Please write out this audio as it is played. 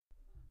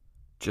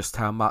Just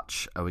how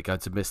much are we going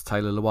to miss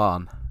Taylor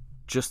Lewan?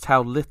 Just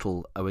how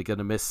little are we going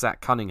to miss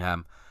Zach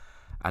Cunningham?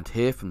 And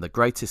hear from the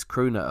greatest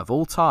crooner of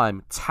all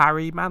time,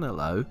 Tarry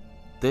Manilow.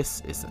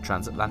 This is the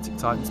Transatlantic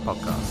Titans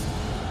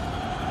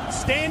podcast.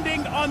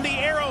 Standing on the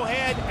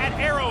arrowhead at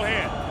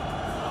Arrowhead.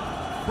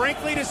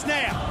 Brinkley to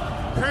snap.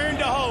 Kern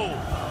to hold.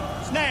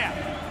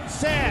 Snap.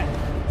 Set.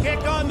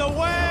 Kick on the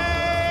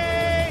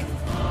way.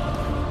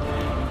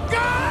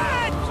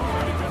 Good!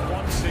 Already been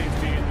one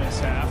safety in this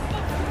half.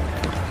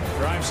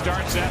 Drive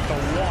starts at the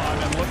 1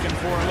 and looking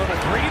for a little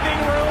breathing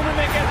room, and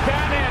they get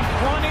that in.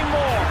 Plenty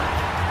more.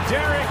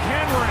 Derrick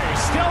Henry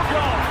still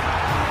going.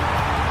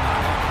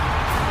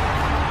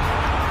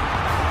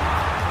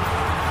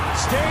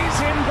 Stays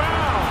in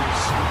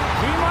bounds.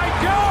 He might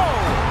go.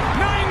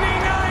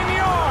 99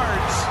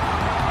 yards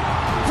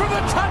for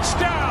the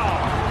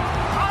touchdown.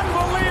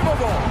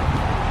 Unbelievable.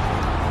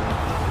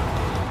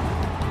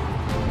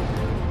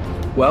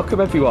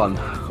 Welcome, everyone.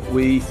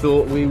 We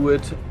thought we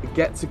would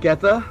get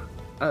together,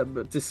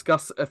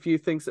 discuss a few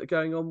things that are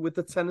going on with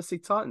the Tennessee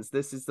Titans.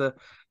 This is the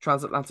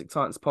Transatlantic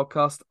Titans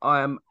podcast.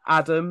 I am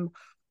Adam.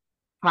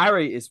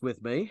 Harry is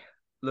with me,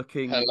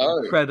 looking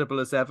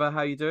incredible as ever. How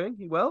are you doing?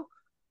 You well?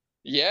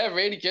 Yeah,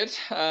 really good.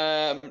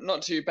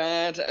 Not too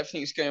bad.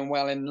 Everything's going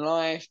well in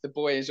life. The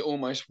boy is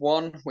almost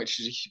 1,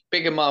 which is a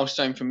bigger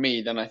milestone for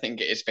me than I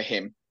think it is for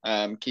him.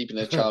 Keeping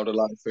a child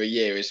alive for a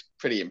year is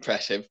pretty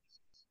impressive.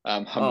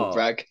 Humble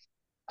brag.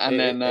 And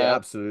it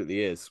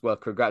absolutely is. Well,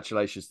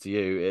 congratulations to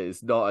you. It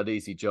is not an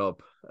easy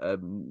job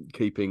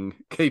keeping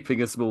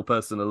a small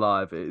person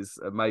alive. It is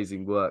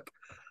amazing work.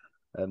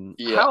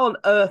 How on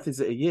earth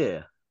is it a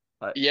year?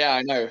 Yeah,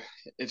 I know.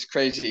 It's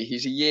crazy.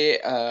 He's a year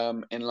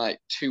in like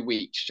 2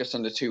 weeks, just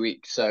under 2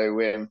 weeks. So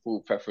we're in full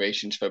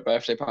preparations for a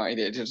birthday party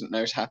that he doesn't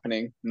know is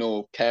happening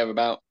nor care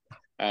about.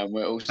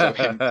 We're also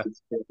in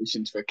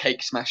preparations for a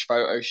cake smash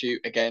photo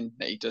shoot, again,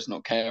 that he does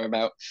not care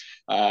about.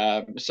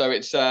 So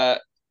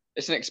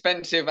it's an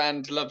expensive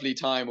and lovely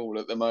time all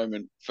at the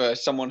moment for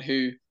someone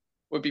who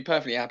would be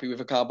perfectly happy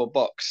with a cardboard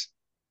box.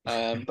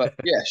 But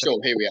yeah, sure,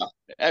 here we are.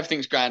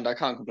 Everything's grand. I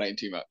can't complain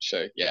too much.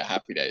 So yeah,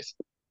 happy days.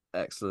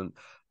 Excellent.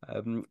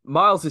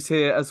 Miles is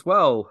here as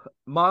well.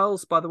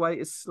 Miles, by the way,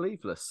 is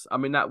sleeveless. I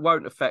mean, that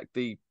won't affect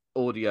the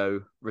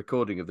audio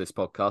recording of this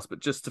podcast, but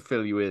just to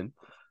fill you in,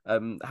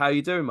 how are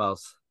you doing,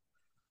 Miles?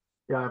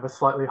 Yeah, I have a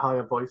slightly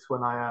higher voice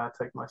when I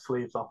take my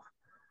sleeves off.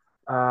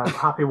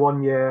 Happy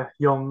 1 year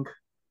young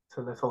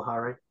to little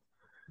Harry.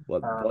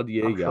 1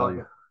 year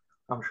young.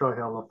 I'm sure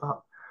he'll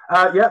love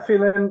that. Yeah,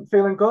 feeling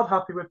good.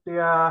 Happy with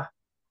the.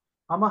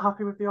 Am I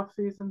happy with the off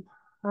season?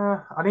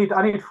 I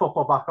need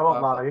football back. I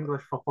won't lie.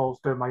 English football's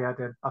doing my head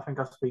in. I think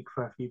I speak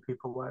for a few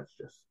people where it's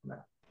just.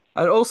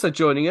 And also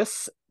joining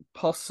us,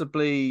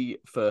 possibly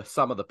for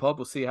some of the pod,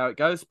 we'll see how it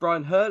goes.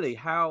 Brian Hurley,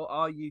 how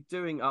are you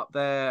doing up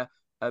there,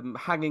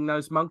 hanging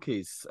those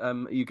monkeys?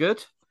 Are you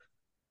good?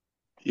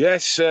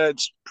 Yes,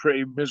 it's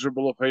pretty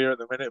miserable up here at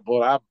the minute,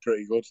 but I'm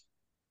pretty good.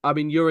 I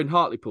mean, you're in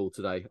Hartlepool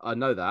today. I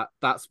know that.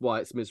 That's why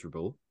it's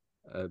miserable.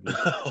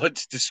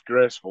 It's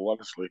disgraceful,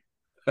 honestly.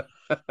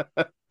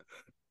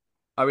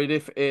 I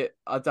mean,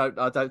 I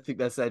don't think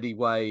there's any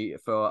way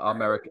for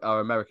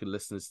our American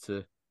listeners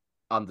to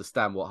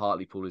understand what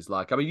Hartlepool is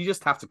like. I mean, you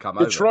just have to come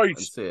over and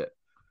see it.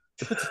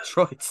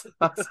 Detroit.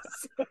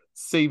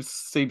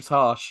 seems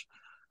harsh.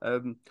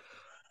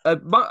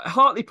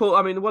 Hartlepool,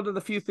 I mean, one of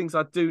the few things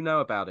I do know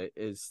about it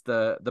is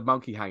the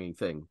monkey hanging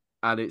thing.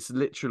 And it's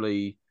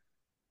literally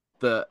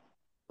that,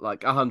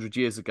 like 100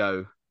 years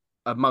ago,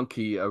 a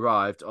monkey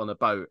arrived on a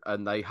boat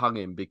and they hung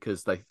him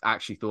because they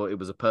actually thought it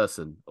was a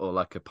person or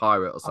like a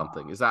pirate or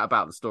something. Is that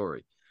about the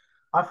story?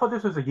 I thought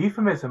this was a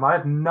euphemism. I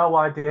had no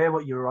idea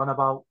what you were on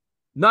about.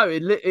 No,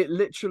 it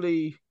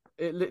literally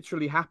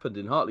happened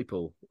in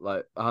Hartlepool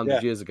like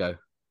 100 years ago.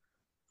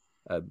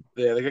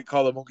 Yeah, they get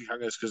called the monkey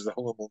hangers because they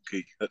hung a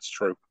monkey. That's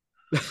true.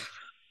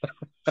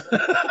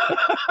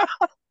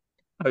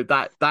 Oh,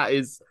 that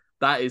is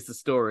the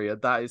story,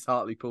 and that is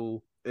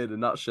Hartlepool in a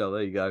nutshell.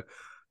 There you go.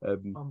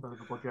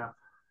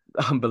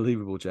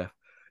 Unbelievable, Jeff.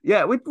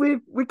 Yeah,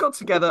 we got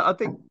together. I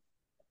think.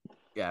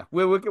 Yeah,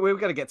 we're going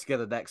to get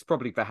together next,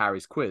 probably for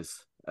Harry's quiz.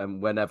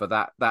 And whenever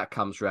that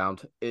comes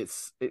round, it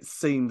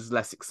seems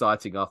less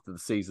exciting after the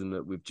season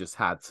that we've just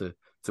had to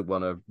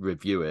want to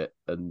review it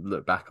and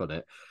look back on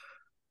it.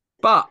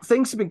 But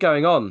things have been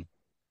going on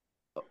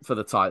for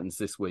the Titans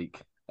this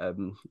week.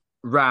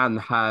 Ran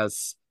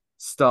has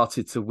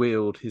started to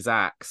wield his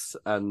axe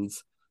and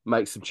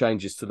make some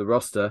changes to the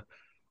roster.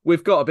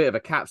 We've got a bit of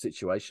a cap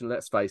situation,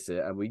 let's face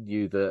it, and we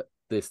knew that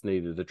this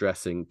needed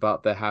addressing,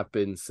 but there have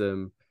been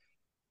some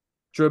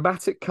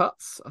dramatic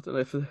cuts. I don't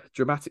know if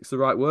dramatic's the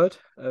right word.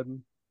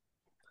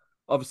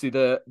 Obviously,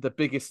 the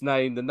biggest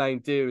name, the name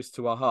dearest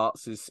to our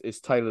hearts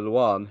is Taylor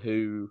Lewan,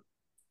 who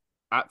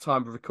at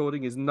time of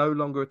recording is no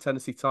longer a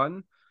Tennessee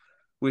Titan.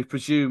 We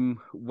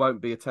presume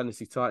won't be a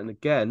Tennessee Titan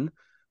again,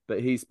 but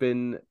he's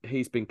been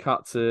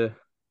cut to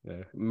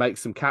make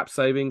some cap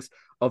savings.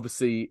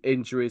 Obviously,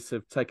 injuries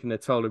have taken their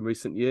toll in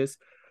recent years.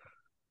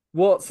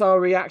 What's our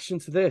reaction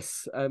to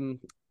this?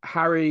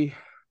 Harry,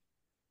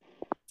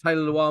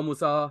 Taylor Lewan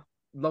was our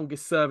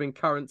longest-serving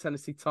current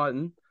Tennessee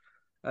Titan.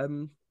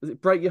 Does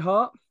it break your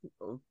heart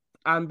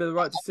and be the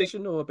right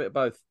decision, or a bit of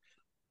both?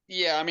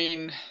 Yeah, I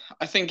mean,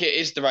 I think it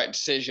is the right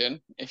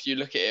decision if you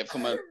look at it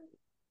from a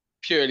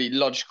purely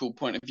logical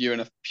point of view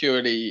and a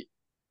purely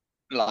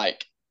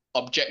like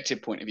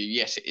objective point of view.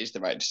 Yes, it is the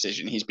right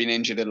decision. He's been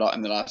injured a lot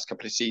in the last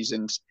couple of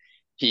seasons.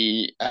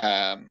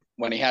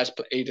 When he has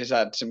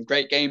had some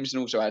great games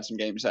and also had some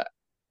games that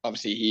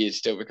obviously he is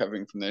still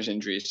recovering from those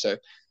injuries. So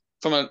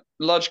from a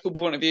logical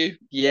point of view,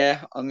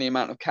 yeah, on the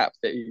amount of cap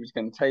that he was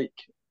going to take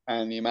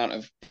and the amount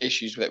of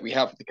issues that we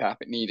have with the cap,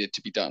 it needed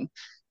to be done.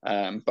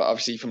 But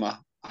obviously from a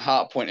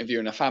heart point of view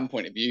and a fan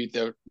point of view,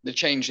 the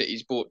change that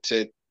he's brought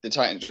to the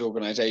Titans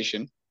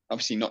organization,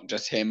 obviously not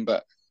just him,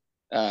 but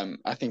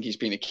I think he's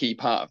been a key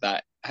part of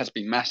that, has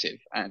been massive.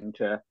 And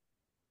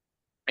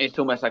it's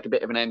almost like a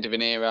bit of an end of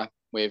an era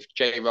with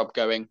J-Rob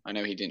going. I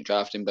know he didn't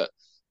draft him, but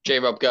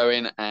J-Rob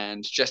going,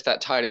 and just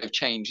that tide of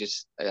change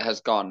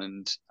has gone.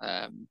 And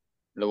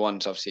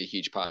Lewan's obviously a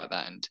huge part of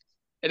that. And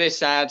it is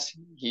sad.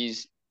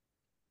 He's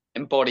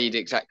embodied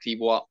exactly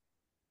what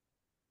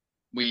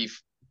we've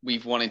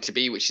wanted to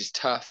be, which is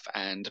tough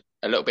and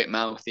a little bit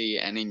mouthy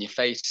and in your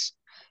face,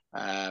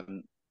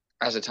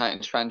 as a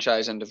Titans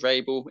franchise under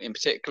Vrabel in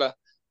particular.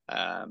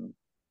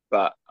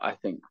 But I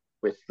think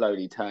we're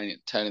slowly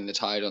turning the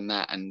tide on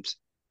that, and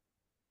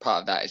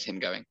part of that is him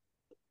going.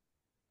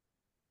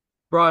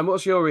 Brian,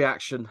 what's your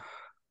reaction?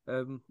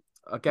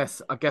 I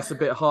guess a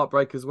bit of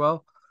heartbreak as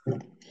well.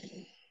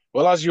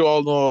 Well, as you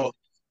all know,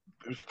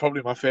 he was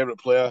probably my favourite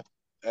player.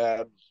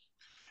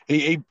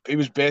 He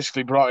was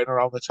basically brought in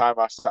around the time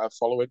I started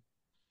following.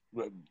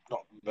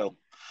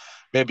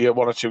 Maybe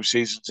 1 or 2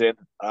 seasons in,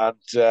 and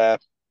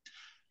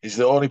he's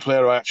the only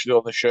player I actually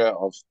own the shirt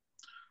of.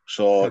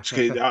 So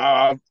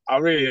I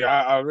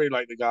really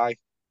like the guy.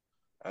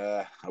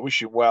 I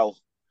wish him well,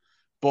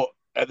 but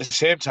at the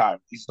same time,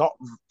 he's not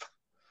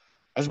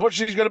as much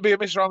as he's going to be a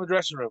miss around the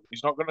dressing room.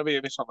 He's not going to be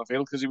a miss on the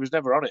field because he was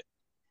never on it.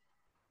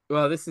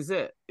 Well, this is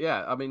it.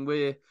 Yeah, I mean,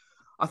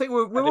 I think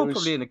we're all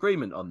probably in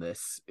agreement on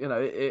this. You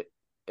know,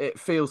 it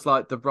feels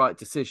like the right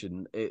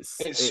decision. It's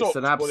sucked,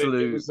 an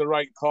absolute. It was the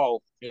right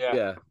call.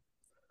 Yeah.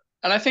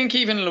 And I think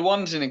even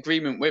Lewan's in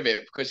agreement with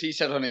it because he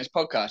said on his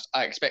podcast,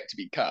 "I expect to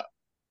be cut."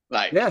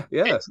 Like, yeah.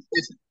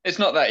 It's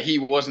not that he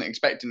wasn't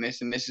expecting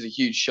this, and this is a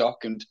huge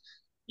shock. And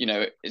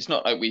it's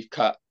not like we've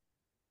cut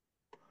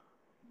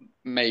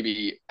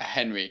maybe a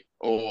Henry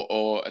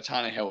or a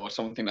Tannehill or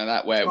something like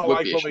that, where it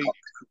would be a shock.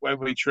 When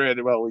we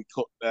traded, we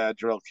cut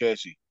Jarrell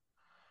Casey.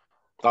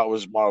 That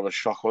was more of a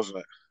shock, wasn't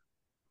it?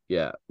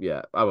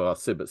 Yeah. Oh well,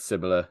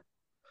 similar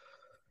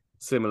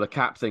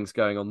cap things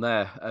going on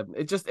there.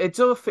 It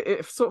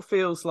sort of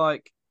feels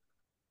like,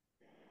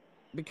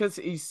 because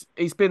he's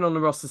been on the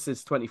roster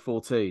since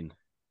 2014.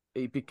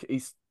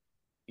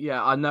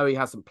 I know he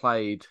hasn't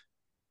played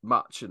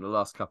much in the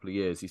last couple of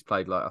years. He's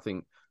played I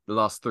think the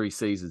last 3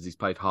 seasons he's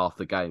played half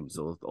the games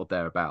or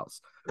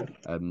thereabouts.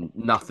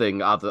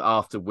 Nothing other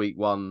after week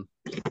 1,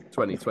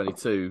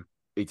 2022,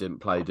 he didn't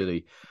play, did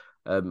he?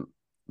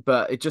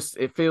 But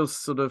it feels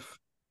sort of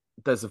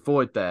there's a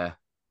void there,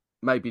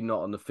 maybe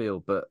not on the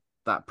field, but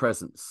that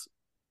presence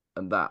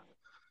and that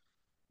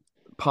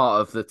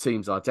part of the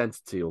team's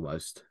identity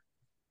almost.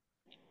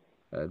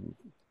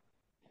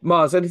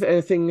 Mars,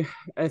 anything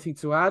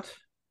to add?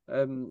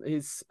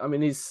 He's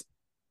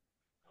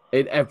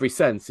in every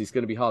sense, he's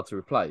going to be hard to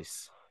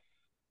replace.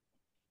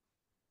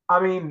 I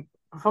mean,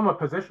 from a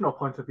positional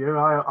point of view,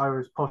 I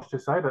was pushed to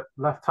say that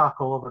left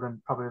tackle, other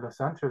than probably the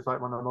centre, is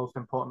like one of the most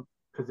important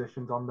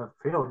positions on the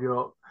field.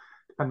 You're,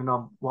 depending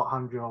on what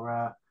hand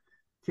your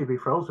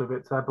QB throws with,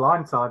 it's their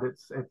blind side.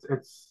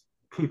 It's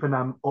keeping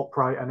them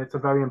upright, and it's a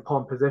very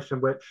important position,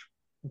 which,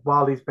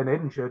 while he's been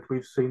injured,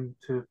 we've seen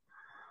to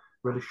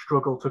really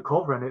struggle to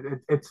cover,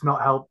 and it's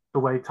not helped the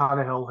way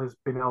Tannehill has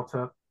been able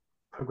to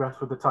progress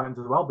with the Titans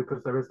as well,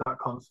 because there is that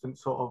constant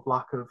sort of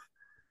lack of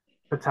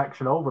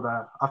protection over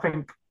there. I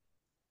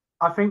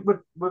think with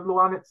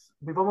Lewan,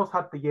 we've almost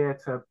had the year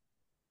to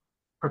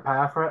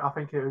prepare for it. I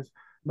think it was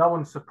no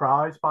one's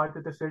surprised by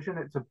the decision.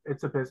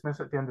 It's a business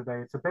at the end of the day.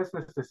 It's a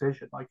business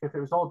decision. Like, if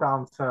it was all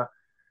down to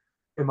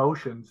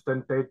emotions,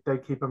 then they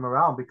keep him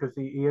around, because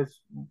he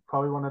is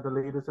probably one of the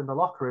leaders in the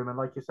locker room, and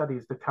like you said,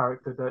 he's the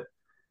character that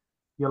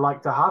you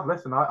like to have.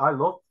 Listen, I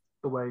love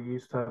the way he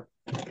used to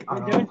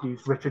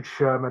use Richard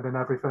Sherman and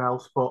everything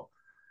else, but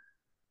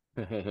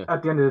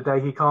at the end of the day,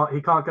 he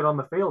can't get on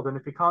the field, and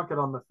if he can't get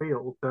on the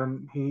field,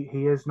 then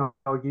he is no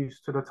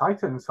use to the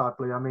Titans,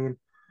 sadly. I mean,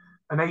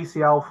 an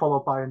ACL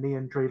followed by a knee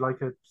injury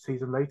like a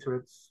season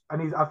later,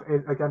 he's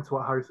against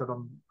what Harry said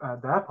on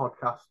their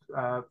podcast,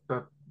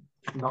 the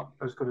not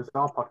as good as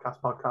our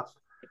podcast.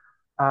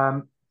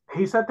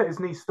 He said that his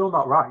knee's still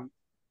not right.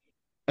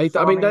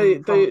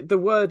 The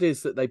word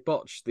is that they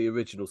botched the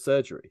original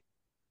surgery.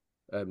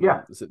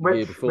 Which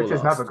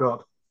is never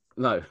good.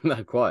 No,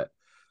 quite.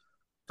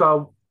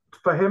 So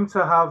for him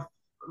to have,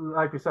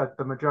 like we said,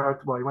 the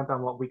majority, he went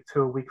down week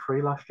 2 or week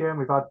 3 last year,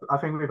 and I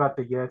think we've had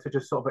the year to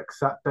just sort of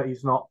accept that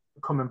he's not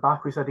coming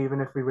back. We said even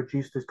if we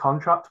reduced his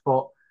contract,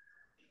 but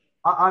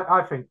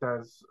I think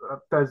there's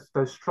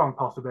strong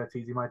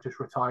possibilities he might just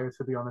retire.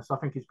 To be honest, I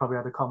think he's probably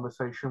had a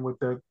conversation with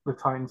the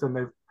Titans, and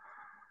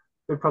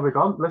they've probably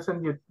gone,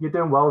 listen, you're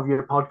doing well with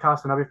your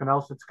podcast and everything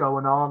else that's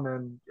going on,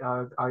 and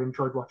I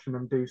enjoyed watching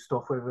him do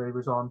stuff. Whether he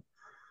was on,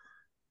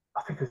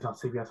 I think it was on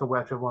CBS or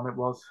whichever one it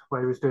was,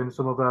 where he was doing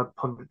some other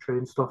punditry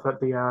and stuff at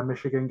the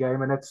Michigan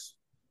game, and it's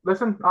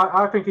listen,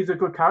 I think he's a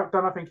good character,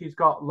 and I think he's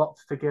got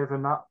lots to give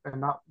in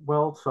that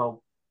world.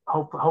 So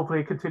hopefully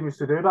he continues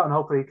to do that, and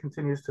hopefully he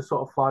continues to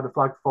sort of fly the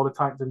flag for the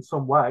Titans in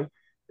some way.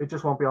 It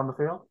just won't be on the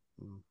field.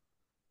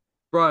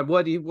 Brian,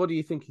 what do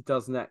you think he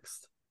does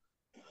next?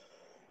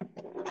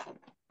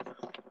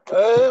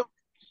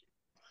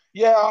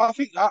 Yeah, I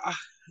think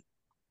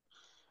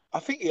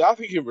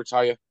he'll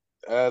retire.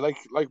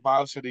 Like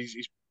Miles said,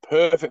 he's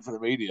perfect for the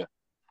media.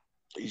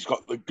 He's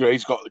got the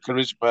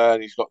charisma,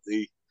 and he's got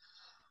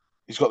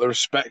the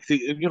respect.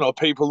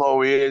 People know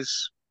who he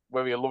is,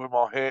 whether you love him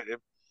or hate him.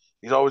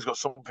 He's always got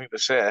something to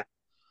say.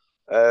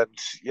 And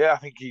yeah, I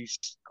think he's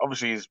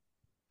busting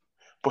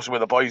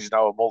with the boys. He's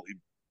now a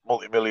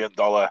multi-million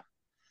dollar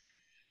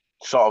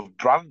sort of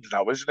brand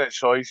now, isn't it?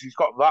 So he's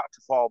got that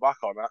to fall back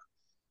on.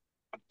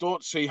 I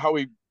don't see how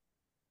he's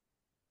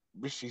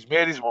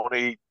made his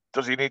money.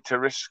 Does he need to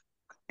risk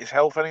his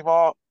health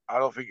anymore? I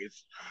don't think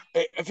it's.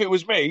 If it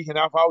was me, if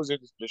I was in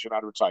this position,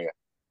 I'd retire.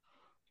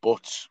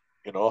 But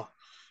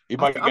he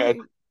might get.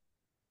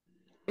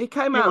 He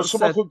came out.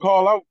 Someone could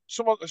call out.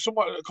 Someone,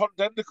 a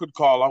contender could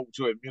call out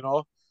to him,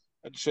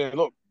 and say,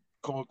 "Look,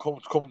 come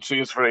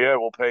see us for a year.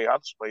 We'll pay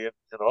handsomely."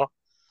 And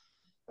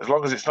as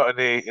long as it's not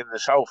in the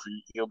south,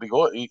 he'll be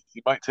good. He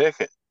might take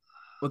it.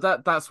 Well,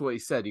 that's what he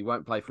said. He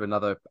won't play for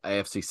another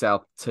AFC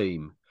South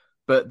team.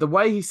 But the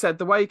way he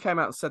came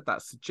out and said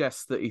that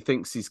suggests that he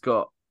thinks he's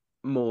got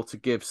more to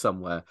give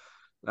somewhere.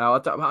 Now, I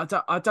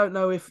don't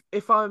know if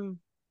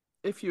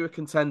you're a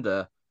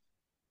contender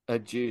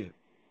and you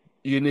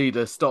need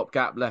a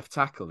stopgap left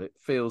tackle. It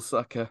feels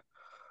like I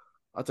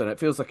don't know. It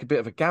feels like a bit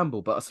of a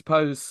gamble. But I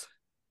suppose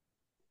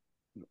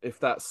if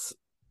that's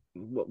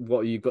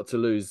what you've got to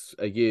lose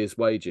a year's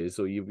wages,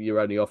 or you're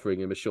only offering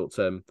him a short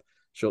term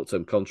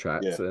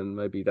contract, and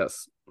maybe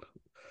that's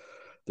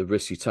the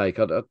risk you take.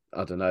 I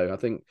don't know. I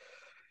think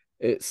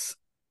it's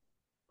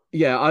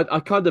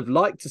I kind of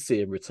like to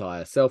see him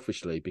retire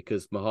selfishly,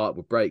 because my heart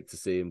would break to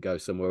see him go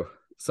somewhere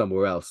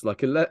else.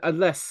 Like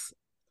unless,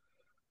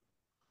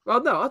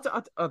 well, no, I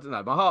don't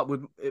know. My heart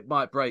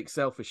might break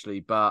selfishly,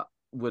 but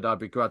would I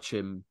begrudge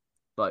him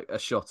like a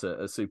shot at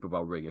a Super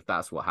Bowl ring if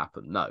that's what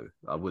happened? No,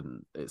 I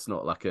wouldn't. It's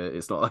not like an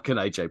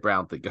AJ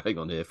Brown thing going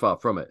on here. Far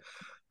from it.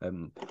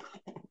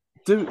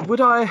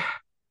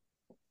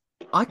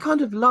 I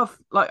kind of love,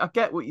 like, I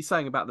get what you're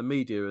saying about the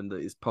media and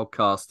his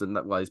podcast, and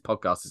that way his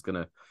podcast is going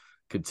to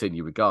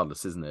continue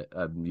regardless, isn't it?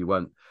 You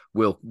won't.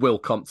 Will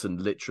Compton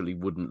literally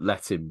wouldn't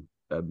let him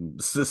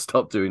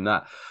stop doing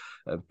that,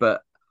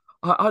 but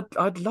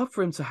I'd love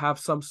for him to have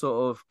some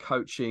sort of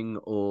coaching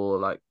or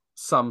like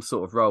some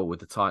sort of role with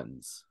the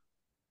Titans.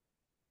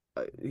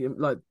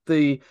 Like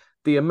the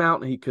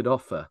amount he could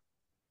offer,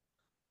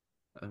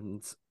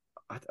 and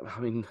I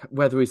mean,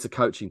 whether he's a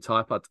coaching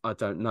type, I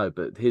don't know,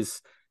 but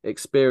his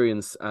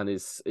experience and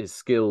his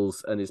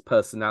skills and his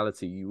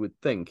personality, you would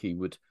think he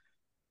would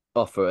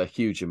offer a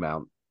huge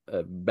amount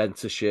of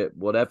mentorship,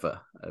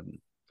 whatever.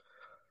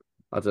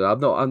 I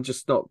don't know. I'm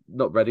just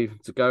not ready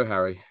to go,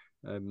 Harry.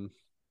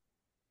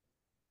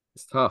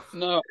 It's tough.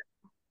 No,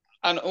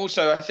 and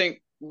also I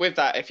think with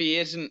that, if he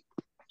isn't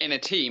in a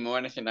team or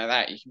anything like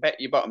that, you can bet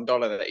your bottom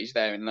dollar that he's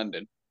there in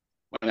London,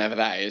 whenever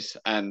that is.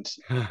 And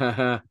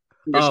I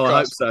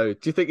hope so. Do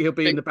you think he'll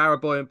be in the Barrow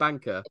Boy and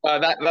Banker?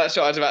 That's what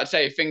I was about to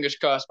say. Fingers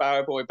crossed,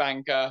 Barrow Boy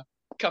Banker,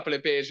 couple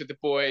of beers with the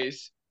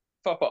boys,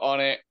 pop it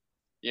on it.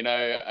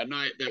 A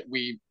night that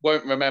we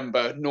won't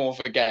remember nor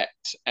forget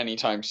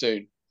anytime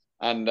soon.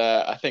 And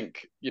I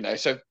think,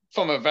 so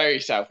from a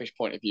very selfish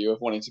point of view of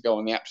wanting to go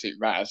on the absolute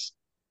razz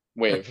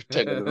with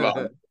Taylor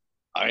Levan,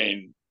 I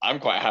mean, I'm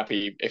quite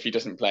happy if he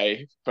doesn't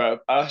play for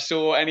us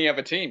or any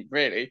other team,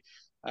 really.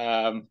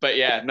 But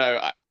yeah, no,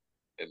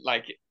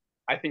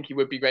 I think he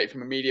would be great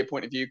from a media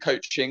point of view,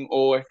 coaching,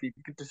 or if he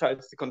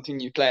decides to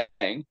continue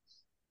playing,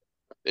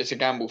 it's a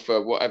gamble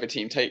for whatever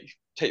team take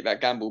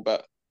that gamble.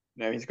 But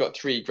he's got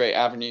 3 great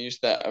avenues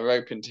that are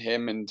open to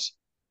him, and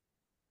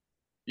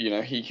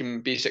he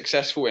can be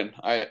successful in.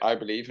 I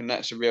believe, and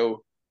that's a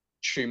real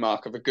true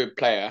mark of a good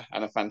player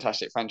and a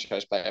fantastic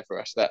franchise player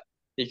for us, that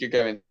he could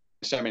go in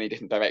so many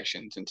different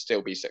directions and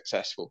still be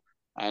successful.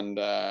 And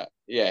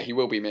he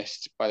will be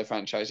missed by the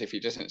franchise if he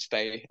doesn't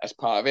stay as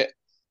part of it.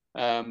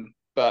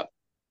 But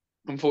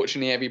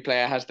unfortunately, every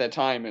player has their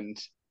time, and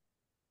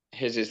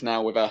his is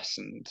now with us.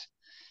 And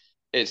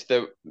it's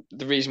the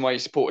reason why you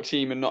support a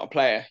team and not a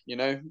player,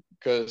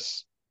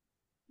 because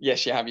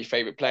yes, you have your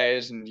favorite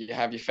players and you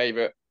have your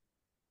favorite,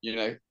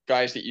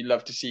 guys that you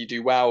love to see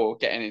do well or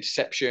get an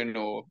interception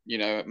or,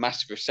 a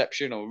massive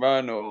reception or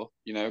run or,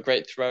 a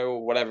great throw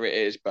or whatever it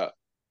is. But,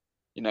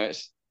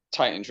 it's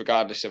Titans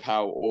regardless of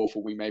how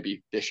awful we may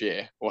be this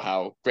year or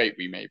how great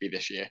we may be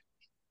this year.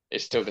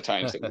 it's still the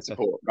Titans that we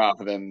support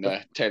rather than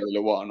the Taylor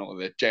Lewan or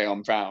the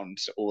Jayon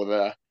Browns or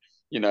the,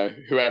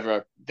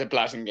 whoever the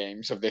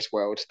Blazingames of this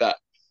world that,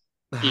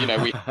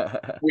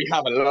 we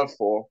have a love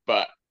for,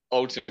 but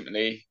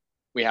ultimately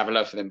we have a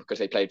love for them because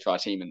they played for our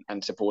team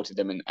and supported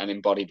them and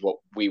embodied what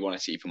we want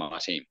to see from our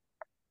team.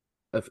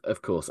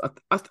 Of course.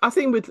 I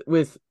think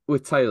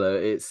with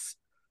Taylor, it's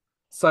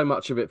so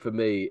much of it for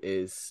me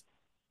is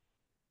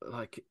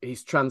like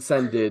he's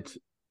transcended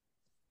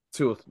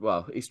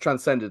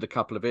a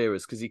couple of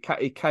eras because he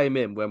came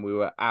in when we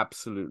were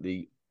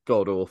absolutely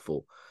god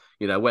awful.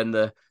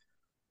 When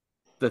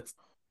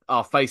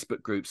our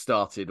Facebook group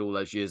started all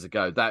those years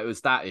ago, that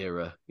was that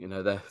era.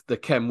 The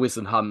Ken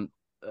Wisenhunt,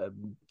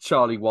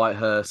 Charlie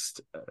Whitehurst,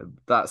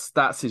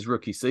 that's his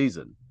rookie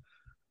season,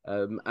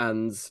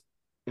 and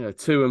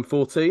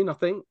 2-14, I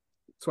think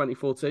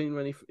 2014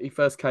 when he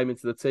first came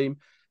into the team,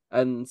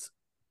 and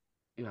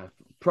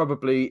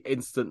probably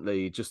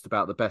instantly just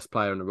about the best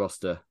player on the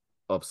roster,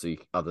 obviously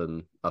other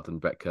than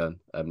Brett Kern,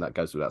 that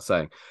goes without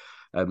saying,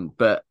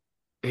 but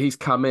he's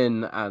come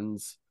in and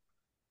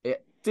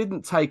it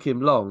didn't take him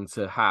long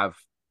to have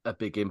a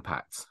big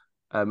impact,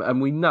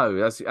 and we know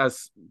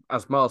as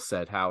Miles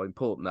said how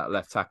important that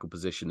left tackle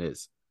position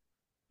is.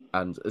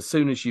 And as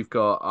soon as you've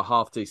got a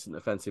half-decent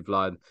offensive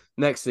line,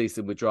 next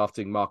season we're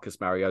drafting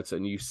Marcus Mariota,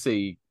 and you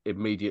see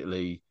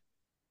immediately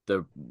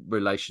the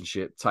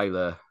relationship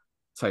Taylor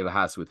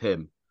has with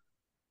him.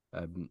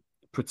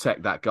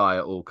 Protect that guy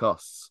at all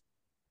costs.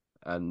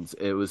 And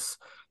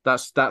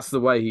that's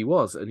the way he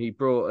was. And he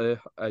brought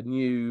a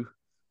new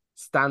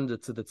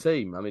standard to the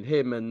team. I mean,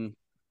 him and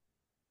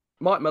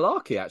Mike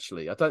Mularkey,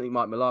 actually. I don't think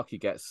Mike Mularkey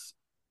gets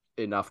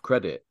enough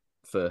credit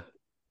for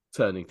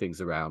turning things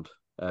around.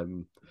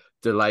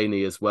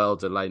 Delaney as well.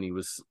 Delaney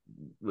was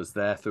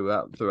there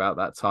throughout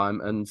that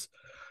time, and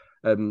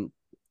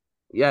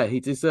he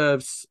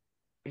deserves.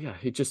 Yeah,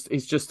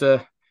 he's just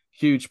a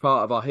huge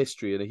part of our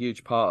history and a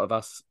huge part of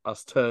us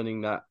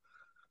turning that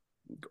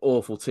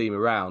awful team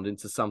around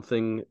into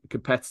something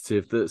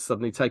competitive that's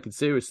suddenly taken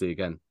seriously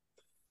again.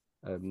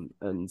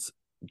 And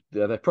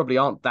there probably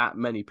aren't that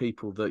many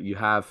people that you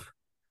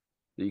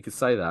could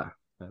say that.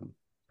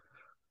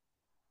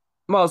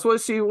 Miles,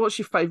 what's your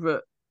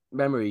favourite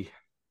memory?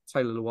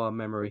 Taylor Lewan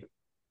memory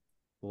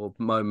or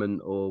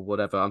moment or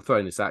whatever. I'm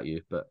throwing this at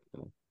you, but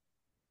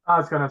I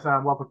was going to say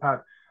I'm well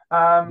prepared.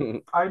 I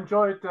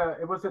enjoyed.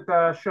 Was it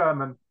the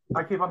Sherman?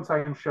 I keep on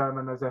saying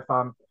Sherman as if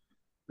I'm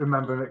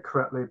remembering it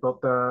correctly,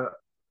 but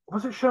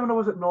was it Sherman or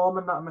was it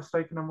Norman that I'm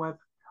mistaken him with?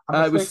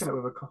 I'm mistaken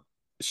it with a.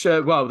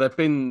 Sure. Well, there've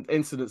been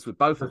incidents with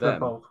both of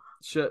them. Both.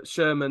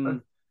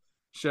 Sherman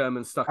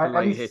stuck a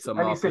late hit on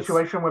Marcus. Any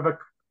situation with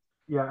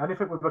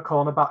anything with a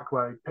cornerback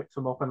where he picks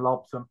him up and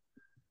lobs him,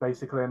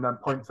 basically, and then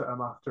points at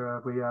him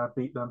after we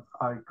beat them.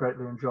 I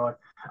greatly enjoy.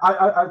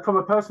 I from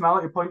a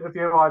personality point of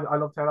view, I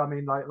love Taylor. I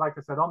mean, like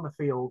I said, on the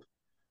field,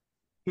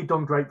 he'd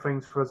done great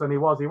things for us, and he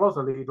was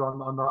a leader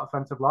on that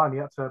offensive line. He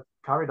had to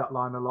carry that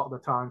line a lot of the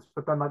times.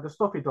 But then, like the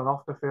stuff he'd done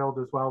off the field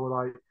as well,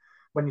 like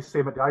when you see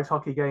him at the ice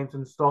hockey games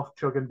and stuff,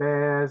 chugging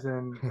beers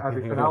and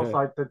everything else,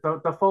 like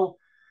the full.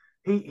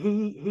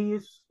 He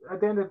is, at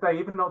the end of the day,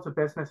 even though it's a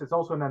business, it's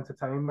also an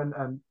entertainment,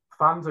 and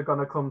fans are going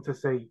to come to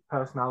see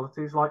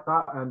personalities like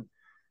that, and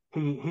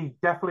he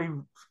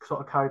definitely sort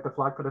of carried the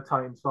flag for the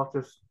Titans, not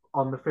just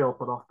on the field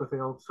but off the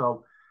field.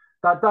 So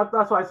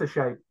that's why it's a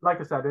shame.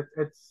 Like I said,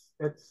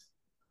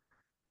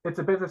 it's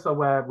a business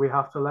where we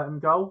have to let him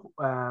go.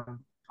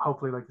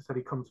 Hopefully, like I said,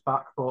 he comes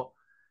back, but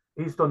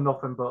he's done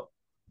nothing but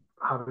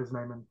have his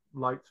name in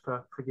lights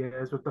for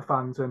years with the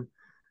fans, and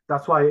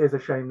that's why it is a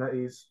shame that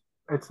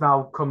it's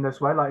now come this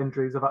way. Like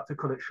injuries have had to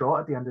cut it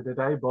short at the end of the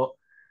day, but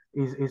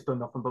he's done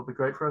nothing but be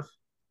great for us.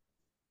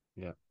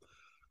 Yeah.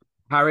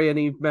 Harry,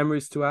 any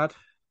memories to add?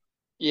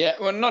 Yeah,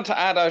 well, not to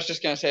add, I was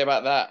just going to say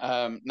about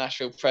that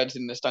Nashville Preds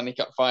in the Stanley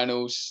Cup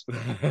Finals.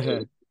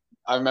 I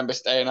remember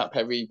staying up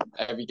every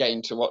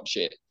game to watch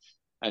it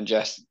and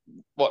just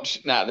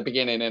watch that at the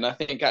beginning. And I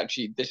think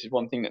actually this is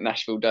one thing that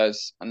Nashville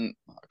does, and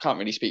I can't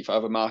really speak for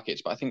other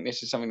markets, but I think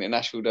this is something that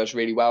Nashville does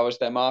really well as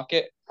their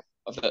market,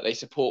 of that they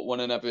support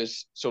one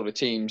another's sort of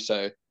teams.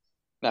 So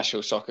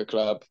Nashville Soccer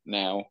Club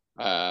now,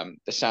 the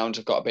Sounds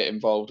have got a bit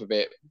involved with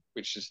it,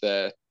 which is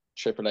their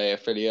AAA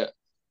affiliate.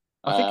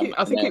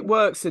 I think it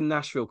works in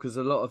Nashville because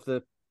a lot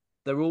of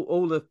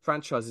all the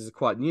franchises are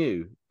quite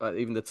new.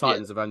 Even the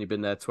Titans have only been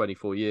there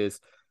 24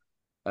 years.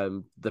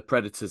 The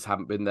Predators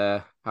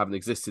haven't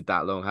existed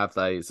that long, have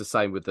they? It's the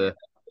same with the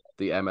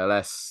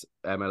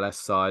MLS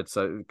side.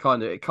 So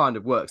it kind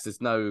of works. There's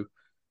no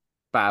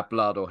bad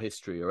blood or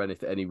history or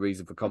any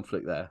reason for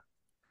conflict there.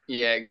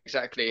 Yeah,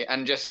 exactly.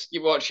 And just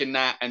you're watching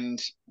that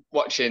and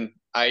watching.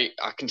 I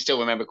can still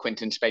remember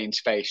Quinton Spain's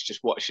face just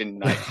watching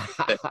like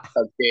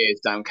the beers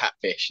down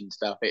Catfish and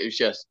stuff. It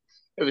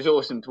was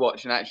awesome to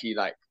watch, and actually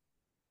like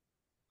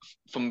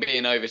from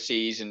being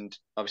overseas and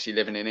obviously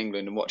living in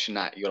England and watching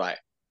that, you're like,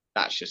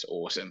 that's just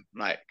awesome.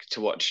 Like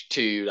to watch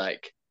two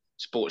like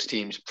sports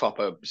teams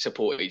proper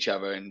support each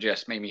other and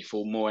just made me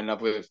fall more in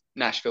love with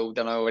Nashville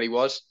than I already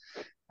was.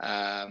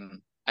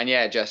 And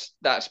yeah, just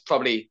that's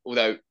probably,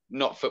 although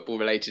not football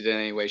related in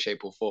any way,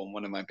 shape, or form.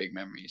 One of my big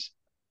memories.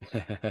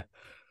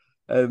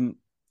 I'm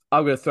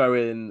going to throw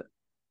in,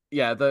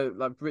 the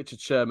like Richard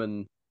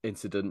Sherman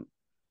incident.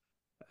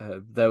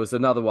 There was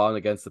another one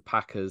against the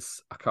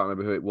Packers. I can't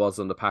remember who it was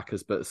on the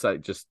Packers, but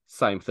just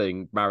same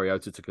thing.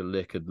 Mariota took a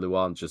lick and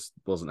Luan just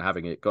wasn't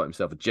having it. Got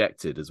himself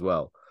ejected as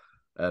well,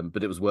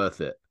 but it was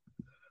worth it.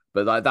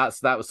 But like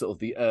that was sort of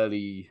the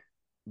early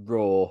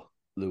raw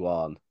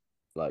Luan,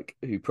 like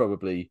who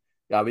probably,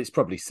 I mean, it's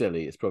probably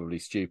silly, it's probably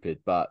stupid,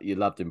 but you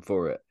loved him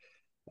for it.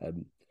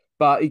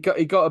 But he got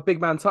a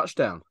big man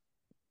touchdown.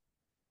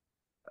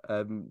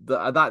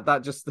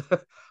 That just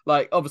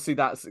like, obviously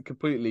that's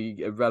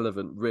completely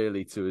irrelevant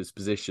really to his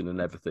position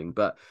and everything,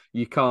 but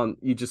you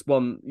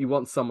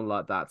want someone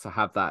like that to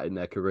have that in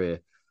their career,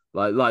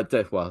 like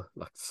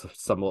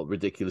somewhat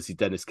ridiculously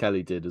Dennis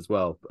Kelly did as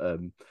well.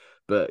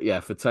 But yeah,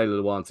 for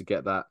Taylor Lewan to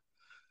get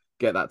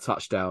that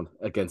touchdown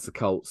against the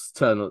Colts,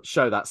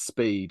 show that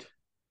speed.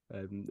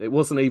 It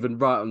wasn't even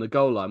right on the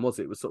goal line, was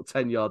it? It was sort of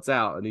 10 yards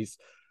out, and he's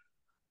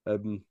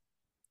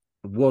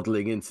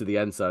waddling into the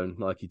end zone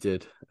like he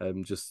did.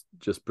 Just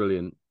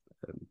brilliant.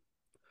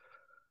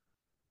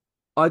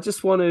 I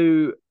just want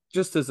to,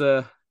 just as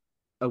a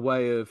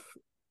way of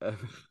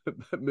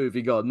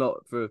moving on,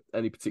 not for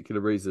any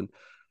particular reason,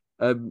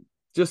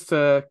 just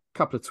a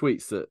couple of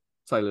tweets that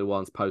Taylor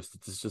Lewan's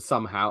posted to just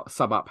somehow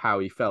sum up how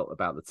he felt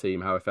about the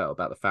team, how he felt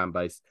about the fan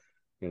base.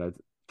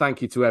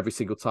 Thank you to every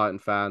single Titan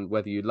fan.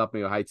 Whether you loved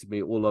me or hated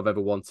me, all I've ever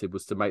wanted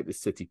was to make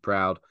this city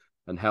proud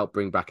and help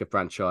bring back a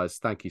franchise.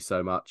 Thank you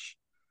so much.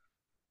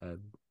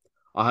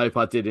 I hope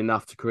I did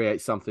enough to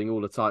create something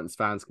all the Titans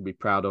fans can be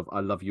proud of. I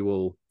love you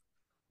all.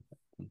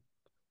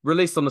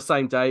 Released on the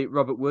same day,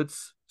 Robert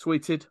Woods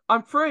tweeted,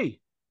 "I'm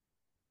free."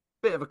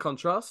 Bit of a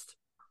contrast.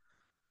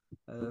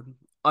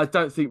 I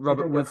don't think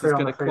Robert Woods is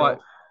going to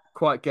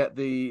quite get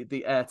the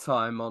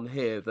airtime on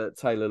here that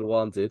Taylor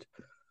Lewan did.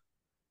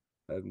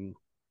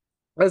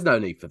 There's no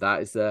need for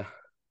that, is there?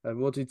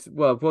 What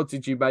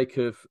did you make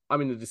of? I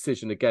mean, the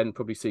decision again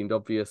probably seemed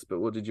obvious, but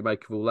what did you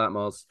make of all that,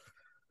 Mars?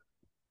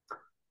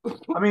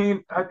 I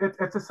mean,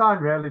 it's a sign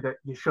really that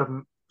you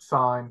shouldn't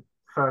sign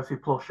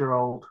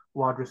 30-plus-year-old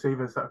wide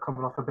receivers that are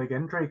coming off a big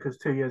injury, because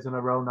 2 years in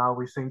a row now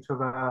we seem to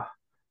have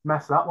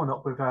messed that one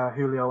up with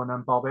Julio and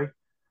then Bobby.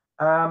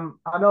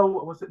 I know,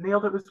 was it Neil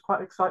that was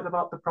quite excited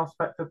about the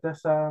prospect of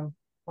this?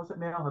 Was it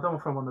Neil? I don't want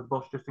to throw him under the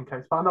bus just in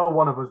case, but I know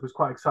one of us was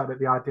quite excited at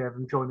the idea of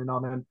him joining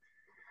on, and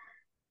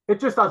it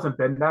just hasn't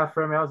been there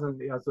for him.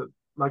 He hasn't,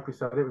 like we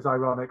said, it was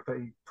ironic that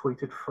he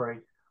tweeted free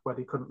when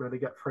he couldn't really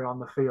get free on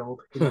the field.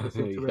 He never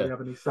seemed to really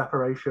have any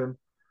separation.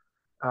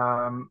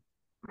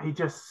 He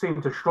just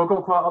seemed to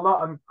struggle quite a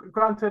lot. And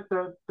granted,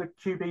 the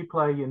QB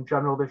play in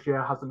general this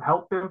year hasn't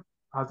helped him.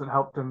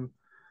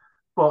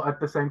 But at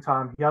the same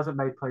time, he hasn't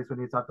made plays when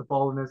he's had the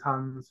ball in his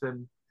hands.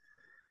 And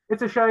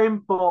it's a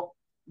shame, but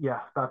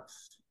yeah,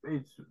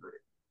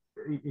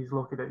 he's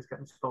lucky that he's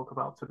getting spoke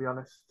about, to be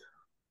honest.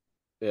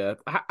 Yeah.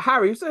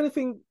 Harry, was there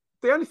anything,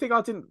 the only thing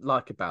I didn't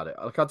like about it,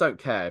 like I don't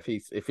care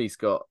if he's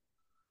got,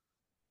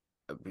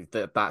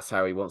 that's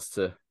how he wants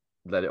to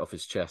let it off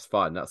his chest,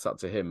 fine, that's up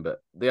to him. But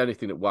the only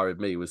thing that worried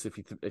me was if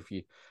you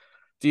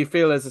do you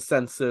feel there's a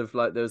sense of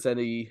like there's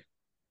anything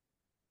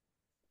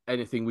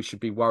we should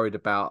be worried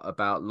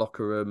about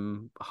locker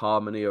room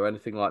harmony or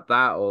anything like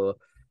that, or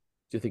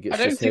do you think it's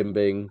just him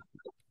being?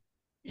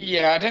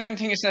 Yeah, I don't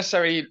think it's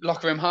necessarily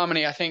locker room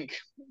harmony. I think,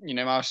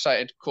 I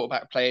cited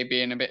quarterback play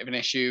being a bit of an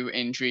issue,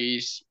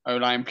 injuries,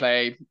 O-line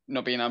play,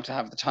 not being able to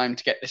have the time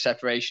to get the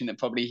separation that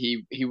probably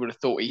he would have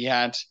thought he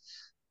had.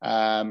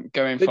 But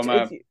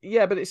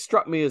it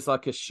struck me as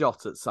like a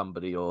shot at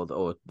somebody or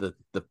the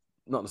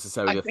not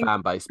necessarily the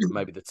fan base, but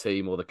maybe the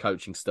team or the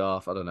coaching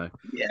staff. I don't know.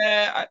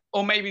 Yeah,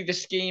 or maybe the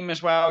scheme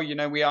as well.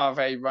 We are a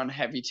very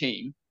run-heavy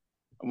team,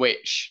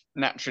 which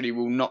naturally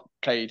will not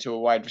play to a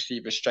wide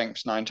receiver's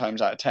strengths 9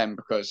 times out of 10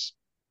 because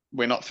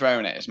we're not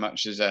throwing it as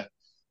much as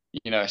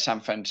San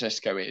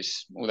Francisco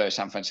is. Although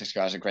San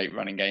Francisco has a great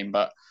running game,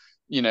 but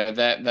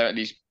they're at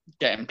least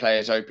getting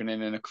players open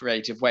in a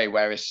creative way,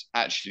 whereas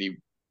actually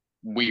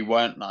we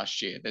weren't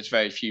last year. There's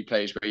very few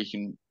plays where you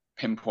can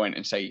pinpoint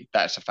and say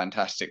that's a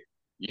fantastic,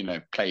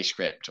 play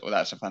script or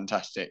that's a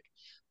fantastic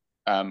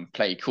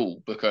play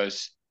call,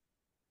 because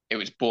it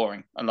was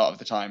boring a lot of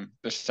the time,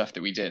 the stuff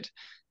that we did.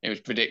 It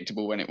was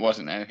predictable when it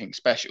wasn't anything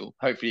special.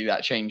 Hopefully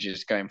that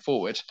changes going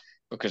forward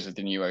because of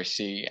the new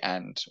OC,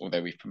 and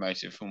although we've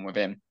promoted from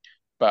within,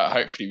 but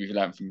hopefully we've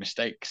learned from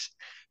mistakes.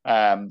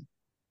 And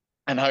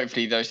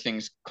hopefully those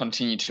things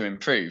continue to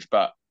improve.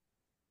 But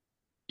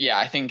yeah,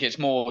 I think it's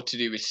more to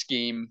do with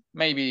scheme,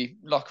 maybe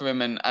locker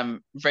room, and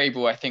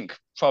Vrabel, I think,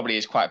 probably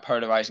is quite a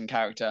polarizing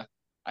character.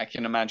 I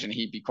can imagine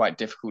he'd be quite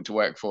difficult to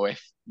work for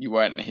if you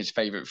weren't his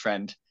favorite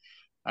friend.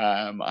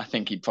 I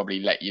think he'd probably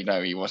let you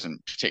know he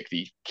wasn't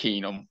particularly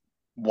keen on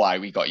why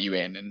we got you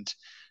in. And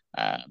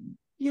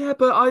yeah,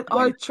 but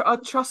I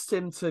trust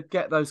him to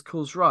get those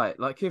calls right.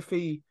 Like if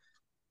he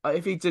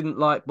didn't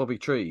like Bobby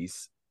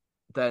Trees,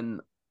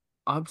 then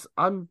I'm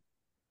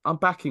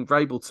backing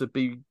Vrabel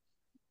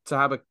to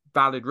have a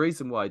valid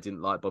reason why he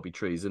didn't like Bobby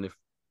Trees. And if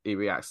he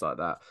reacts like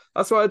that.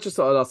 That's why I just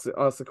thought I'd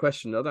ask the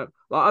question.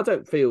 I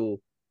don't feel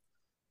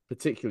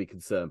particularly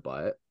concerned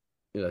by it.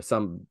 You know,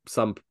 some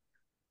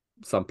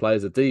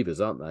players are divas,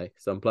 aren't they?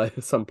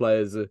 Some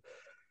players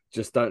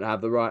just don't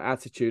have the right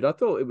attitude. I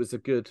thought it was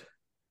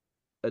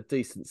a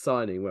decent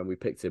signing when we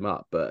picked him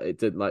up, but it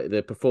didn't like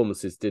their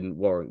performances didn't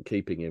warrant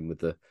keeping him with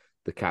the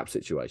cap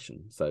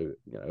situation. So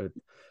you know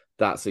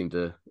that seemed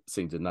a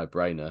no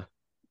brainer.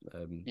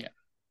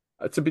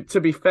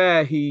 To be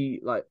fair,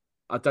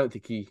 I don't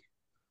think he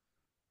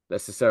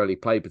necessarily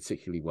played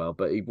particularly well,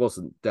 but he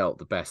wasn't dealt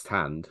the best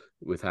hand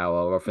with how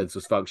our offense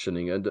was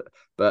functioning, and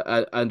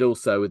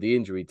also with the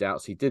injury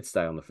doubts, he did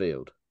stay on the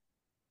field,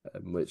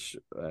 which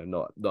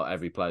not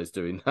every player's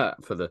doing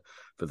that for the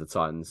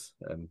Titans,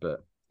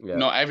 but yeah,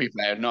 not every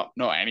player, not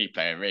any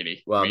player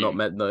really. Well, not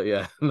meant, no,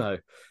 yeah, no,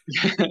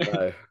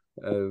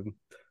 no.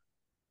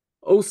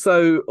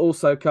 Also,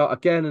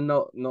 again, and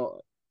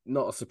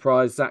not a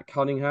surprise, Zach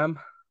Cunningham,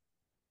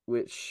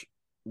 which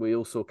we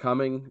all saw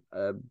coming,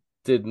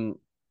 didn't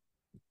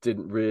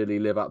really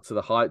live up to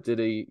the hype, did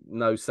he?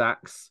 No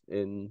sacks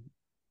in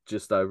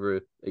just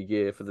over a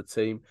year for the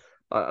team.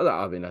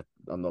 I mean,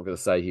 I'm not going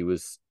to say he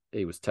was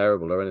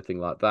terrible or anything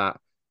like that,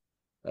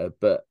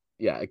 but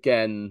yeah,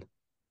 again,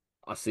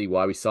 I see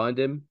why we signed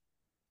him,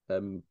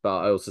 but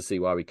I also see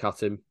why we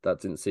cut him.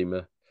 That didn't seem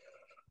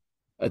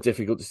a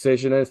difficult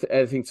decision.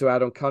 Anything to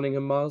add on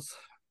Cunningham, Miles?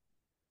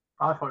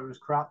 I thought it was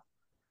crap.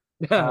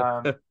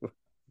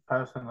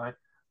 Personally,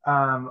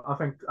 I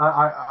think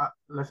I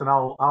listen.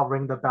 I'll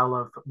ring the bell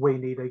of we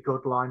need a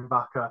good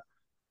linebacker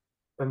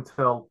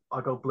until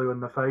I go blue in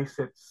the face.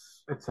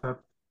 It's a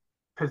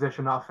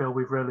position I feel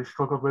we've really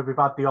struggled with. We've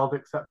had the odd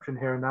exception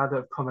here and there that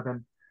have come in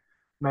and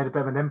made a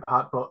bit of an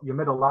impact, but your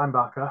middle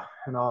linebacker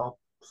in our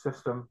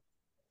system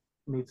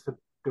needs to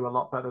do a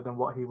lot better than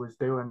what he was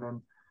doing.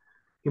 And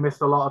he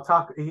missed a lot of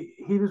tackles.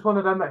 He was one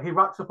of them that he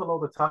racks up a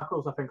lot of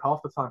tackles, I think, half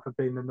the time for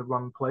being in the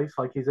wrong place.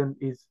 Like he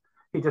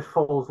just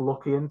falls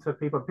lucky into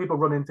people. People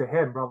run into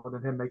him rather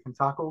than him making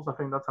tackles. I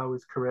think that's how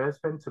his career's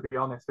been, to be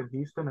honest, in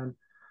Houston. And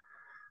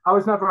I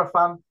was never a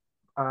fan.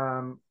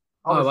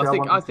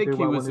 I think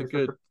he was a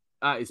good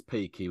at his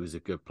peak. He was a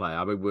good player.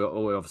 I mean,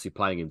 we're obviously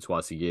playing him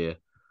twice a year,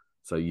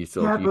 so you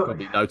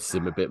probably notice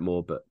him a bit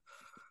more. But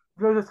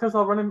it's because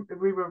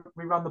we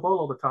ran the ball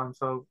all the time.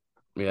 So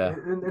yeah,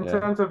 in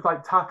terms of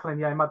like tackling,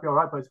 yeah, he might be all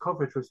right, but his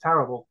coverage was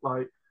terrible.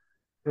 Like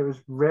it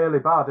was really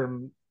bad.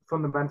 And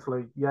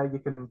fundamentally, yeah, you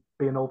can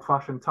be an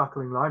old-fashioned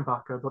tackling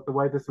linebacker, but the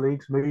way this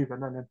league's moving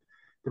and then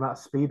the amount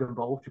of speed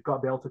involved, you've got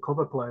to be able to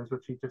cover players,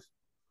 which he just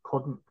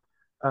couldn't.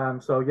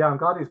 So yeah, I'm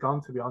glad he's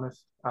gone, to be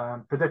honest.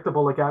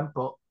 Predictable again,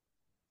 but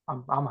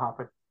I'm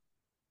happy.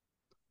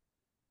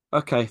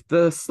 Okay,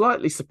 the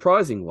slightly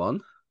surprising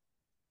one,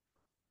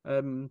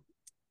 the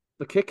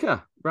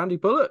kicker, Randy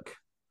Bullock.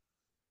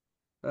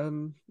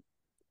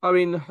 I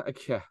mean,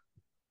 yeah,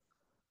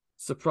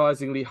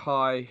 surprisingly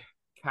high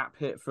cap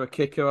hit for a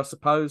kicker, I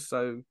suppose.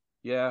 So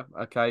yeah,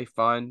 okay,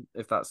 fine.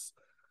 If that's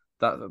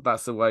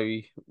the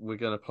way we're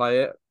going to play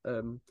it.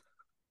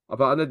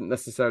 But I didn't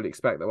necessarily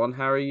expect that one.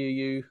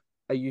 Harry,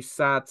 are you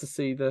sad to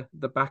see the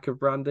back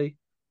of Randy?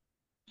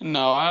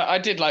 No, I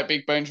did like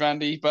Big Bones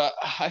Randy, but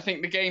I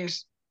think the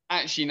game's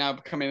actually now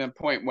becoming a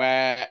point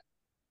where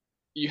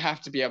you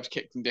have to be able to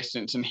kick from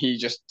distance, and he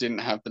just didn't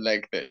have the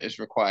leg that is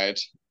required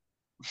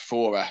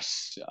for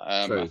us.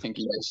 I think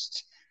he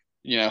missed,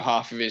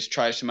 half of his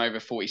tries from over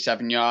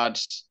 47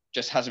 yards.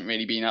 Just hasn't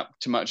really been up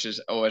to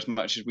as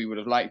much as we would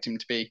have liked him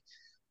to be.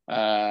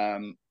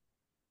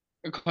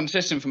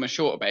 Consistent from a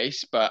shorter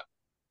base, but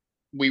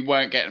we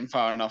weren't getting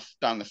far enough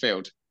down the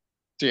field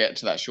to get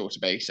to that shorter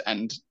base.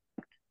 And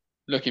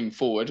looking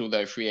forward,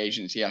 although free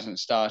agency hasn't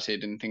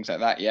started and things like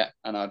that yet,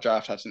 and our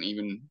draft hasn't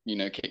even,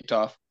 kicked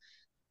off,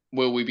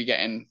 will we be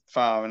getting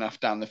far enough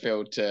down the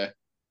field to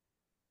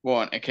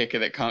warrant a kicker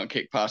that can't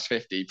kick past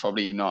 50?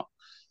 Probably not.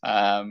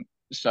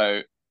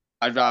 So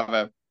I'd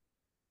rather,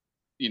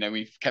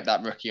 we've kept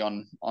that rookie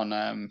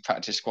on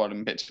practice squad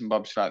and bits and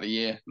bobs throughout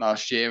the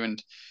last year,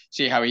 and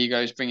see how he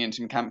goes, bring in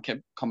some camp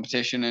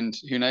competition, and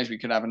who knows, we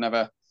could have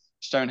another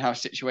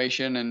Stonehouse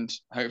situation and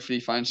hopefully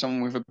find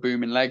someone with a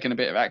booming leg and a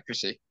bit of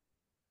accuracy.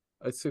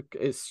 It's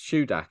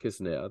Shudak,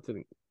 isn't it? I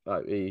think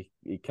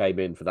he came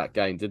in for that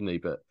game, didn't he?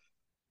 But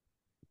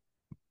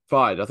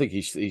fine, I think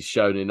he's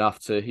shown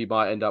enough he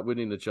might end up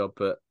winning the job.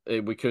 But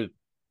we could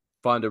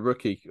find a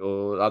rookie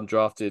or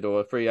undrafted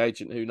or a free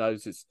agent. Who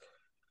knows?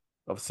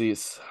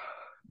 It's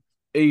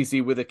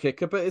easy with a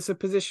kicker, but it's a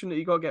position that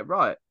you got to get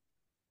right.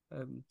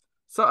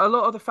 So a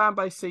lot of the fan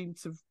base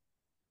seems to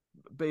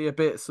be a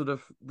bit sort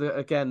of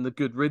the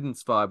good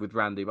riddance vibe with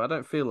Randy, but I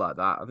don't feel like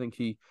that. I think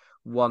he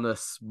won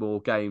us more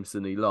games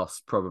than he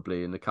lost,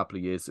 probably, in the couple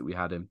of years that we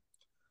had him.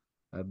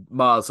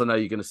 Miles, I know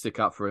you're going to stick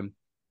up for him.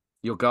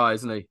 Your guy,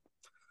 isn't he?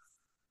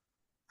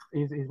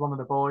 He's one of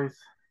the boys,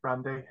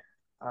 Randy.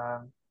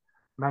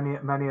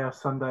 Many a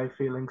Sunday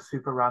feeling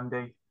super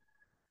Randy,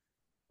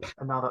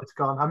 and now that's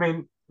gone. I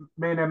mean,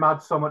 me and him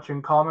had so much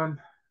in common.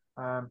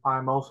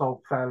 I'm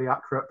also fairly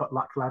accurate, but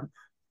lack length.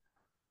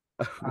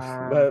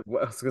 I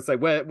was going to say,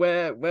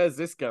 where's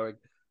this going?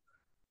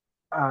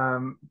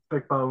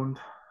 Big boned.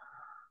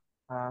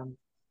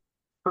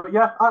 But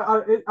yeah,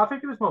 I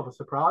think it was more of a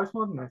surprise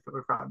more than anything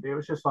with Randy. It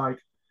was just like,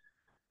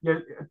 yeah,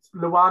 it's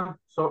Luan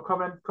sort of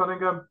coming,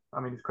 Cunningham.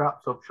 I mean, he's crap,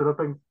 so it should have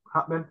been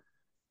happening.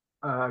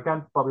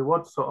 Again, Bobby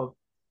Wood sort of,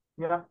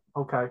 yeah,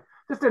 okay.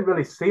 Just didn't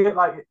really see it.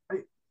 Like,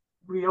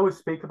 we always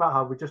speak about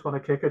how we just want a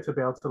kicker to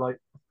be able to like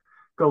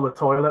go to the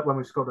toilet when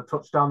we score the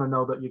touchdown and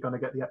know that you're going to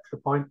get the extra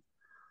point.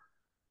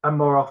 And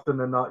more often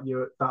than not,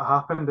 that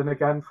happened. And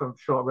again, from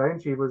short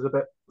range, he was a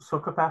bit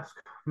Succop-esque.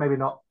 Maybe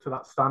not to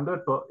that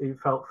standard, but he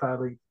felt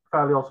fairly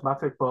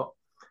automatic. But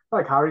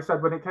like Harry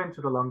said, when it came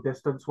to the long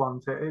distance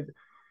ones,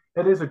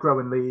 it is a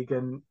growing league.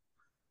 And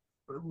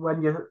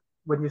when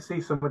you see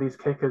some of these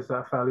kickers that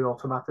are fairly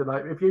automatic,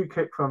 like if you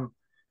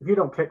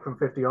don't kick from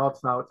 50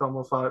 yards now, it's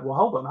almost like, well,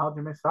 hold on, how did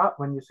you miss that?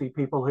 When you see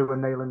people who are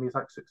nailing these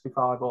like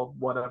 65 or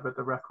whatever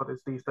the record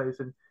is these days,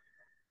 and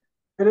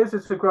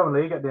it's a growing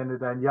league at the end of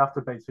the day, and you have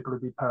to basically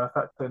be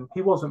perfect. And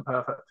he wasn't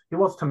perfect. He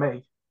was to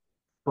me,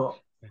 but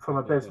from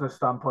a business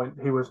standpoint,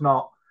 he was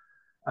not.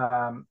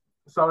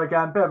 So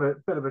again,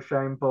 bit of a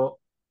shame, but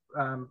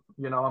I'm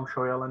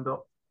sure he'll end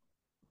up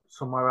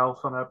somewhere else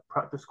on a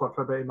practice squad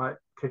for a bit. He might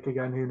kick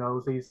again. Who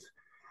knows? He's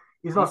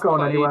not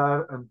going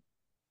anywhere. And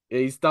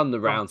he's done the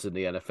rounds in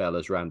the NFL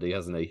as Randy,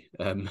 hasn't he?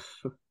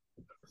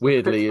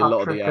 Weirdly, a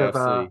lot of the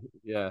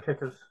AFC,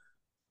 kickers.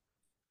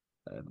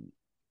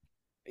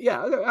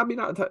 Yeah, I mean,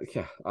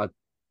 I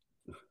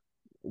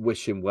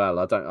wish him well.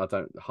 I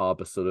don't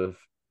harbour sort of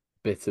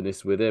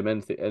bitterness with him,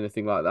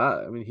 anything like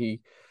that. I mean,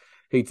 he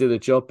did a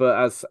job,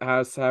 but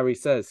as Harry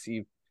says,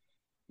 you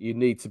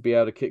need to be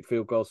able to kick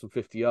field goals from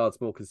 50 yards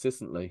more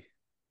consistently.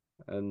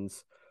 And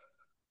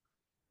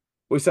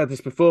we said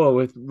this before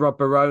with Rob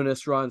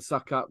Baronis, Ryan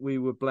Succop. We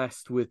were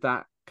blessed with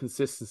that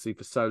consistency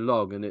for so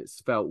long, and it's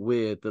felt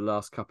weird the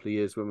last couple of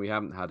years when we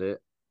haven't had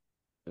it.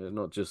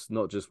 Not just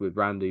with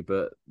Randy,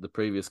 but the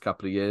previous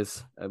couple of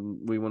years.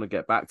 And we want to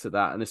get back to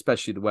that, and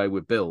especially the way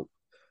we're built.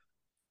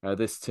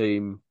 This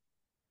team,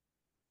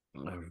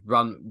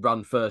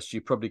 run first,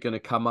 you're probably going to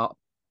come up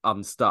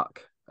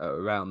unstuck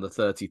around the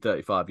 30,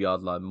 35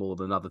 yard line more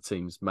than other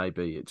teams,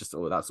 maybe. That's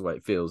the way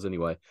it feels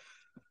anyway.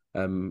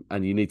 And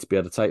you need to be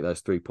able to take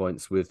those 3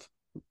 points with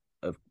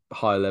a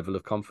high level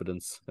of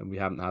confidence, and we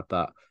haven't had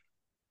that.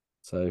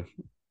 So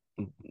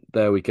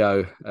there we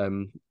go.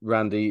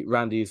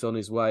 Randy is on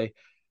his way.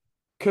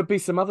 Could be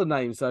some other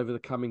names over the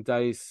coming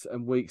days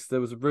and weeks.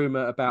 There was a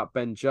rumor about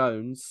Ben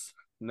Jones.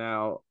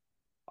 Now,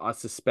 I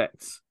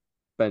suspect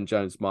Ben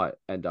Jones might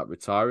end up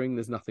retiring.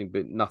 There's nothing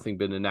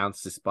been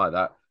announced despite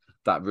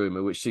that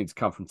rumor, which seems to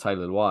come from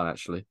Taylor Lewan,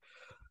 actually.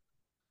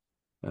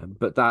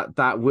 But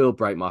that will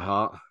break my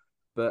heart.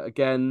 But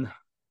again,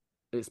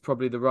 it's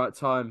probably the right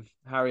time.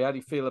 Harry, how do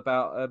you feel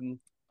about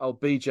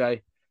old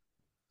BJ?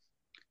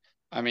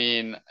 I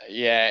mean,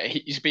 yeah,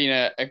 he's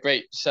been a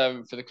great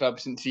servant for the club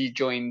since he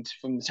joined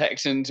from the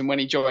Texans. And when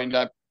he joined,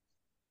 I'll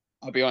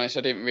be honest,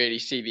 I didn't really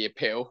see the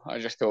appeal. I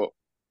just thought,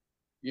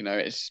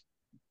 it's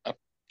a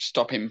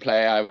stopping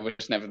player. I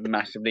was never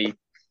massively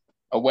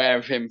aware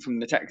of him from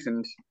the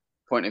Texans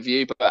point of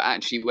view. But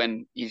actually,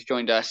 when he's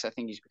joined us, I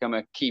think he's become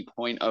a key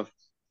point of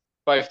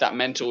both that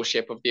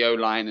mentorship of the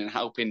O-line and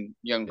helping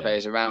young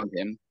players around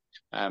him.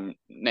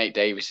 Nate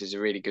Davis is a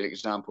really good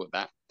example of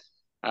that.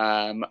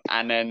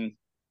 And then,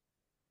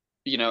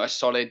 a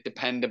solid,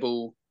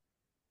 dependable,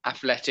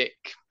 athletic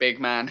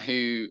big man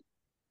who,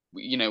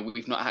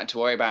 we've not had to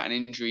worry about an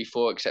injury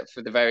for, except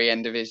for the very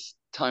end of his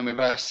time with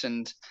us.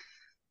 And,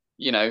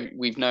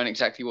 we've known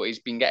exactly what he's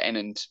been getting.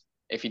 And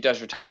if he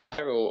does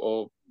retire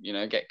or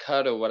get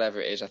cut or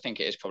whatever it is, I think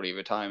it is probably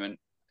retirement.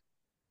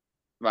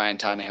 Ryan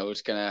Tannehill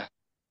is going to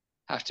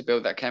have to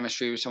build that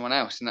chemistry with someone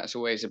else. And that's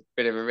always a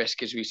bit of a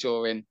risk, as we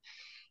saw in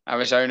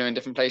Arizona and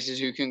different places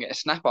who can get a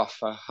snap off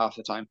for half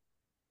the time.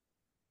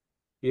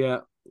 Yeah.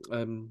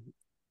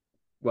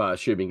 Well,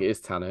 assuming it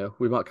is Tannehill,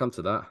 we might come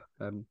to that.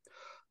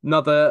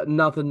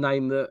 Another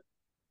name that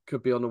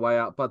could be on the way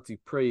out, Bud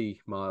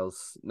Dupree,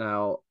 Miles.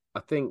 Now, I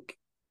think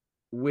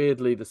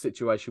weirdly the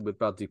situation with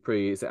Bud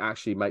Dupree is it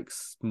actually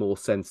makes more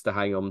sense to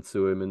hang on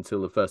to him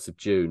until the 1st of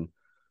June.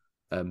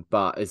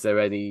 But is there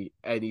any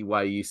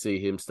way you see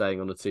him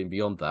staying on the team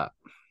beyond that?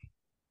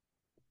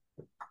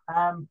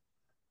 I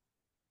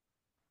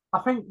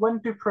think when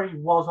Dupree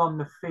was on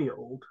the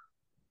field,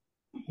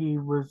 he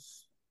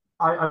was.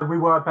 We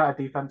were a better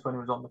defense when he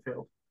was on the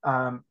field.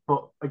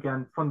 But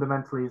again,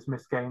 fundamentally, his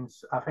missed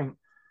games. I think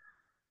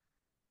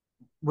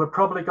we're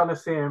probably going to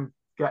see him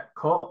get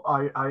cut.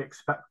 I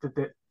expected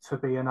it to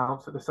be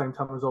announced at the same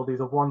time as all these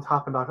other ones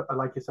happened.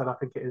 Like you said, I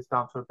think it is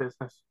down to a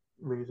business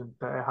reason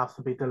that it has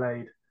to be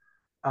delayed.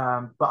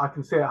 But I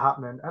can see it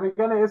happening. And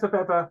again, it's a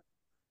bit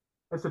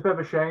of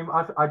a shame.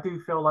 I do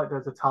feel like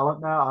there's a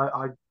talent there.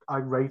 I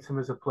rate him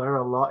as a player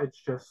a lot.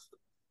 It's just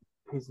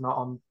he's not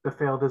on the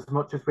field as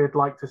much as we'd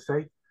like to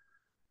see.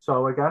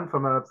 So again,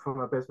 from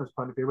a business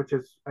point of view, which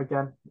is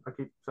again, I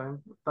keep saying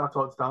that's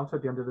what it's down to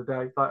at the end of the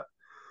day. But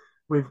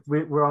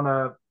we're on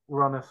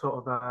a sort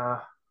of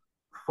a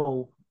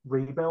full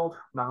rebuild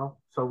now.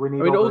 So we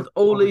need. I mean,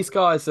 all these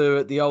guys are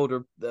at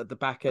the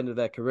back end of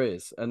their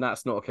careers, and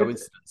that's not a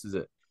coincidence, is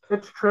it?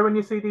 It's true, when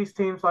you see these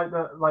teams like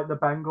the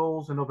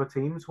Bengals and other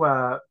teams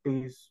where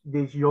these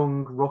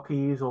young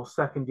rookies or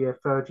second year,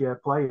 third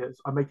year players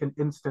are making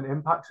instant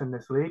impacts in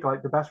this league.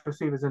 Like the best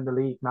receivers in the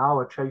league now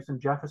are Chase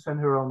and Jefferson,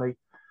 who are only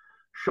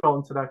short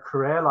into their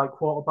career. Like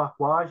quarterback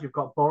wise, you've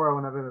got Burrow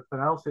and everything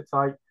else. It's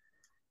like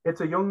it's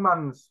a young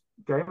man's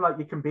game. Like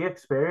you can be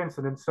experienced,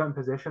 and in certain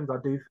positions, I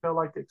do feel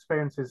like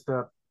experience is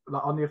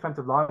like on the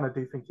offensive line. I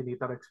do think you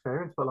need that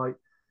experience, but like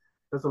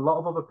there's a lot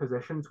of other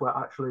positions where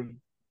actually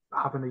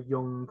having a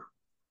young,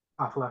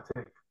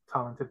 athletic,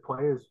 talented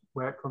players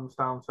where it comes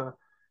down to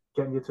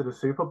getting you to the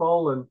Super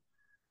Bowl. And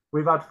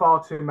we've had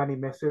far too many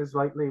misses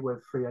lately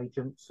with free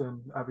agents and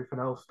everything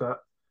else that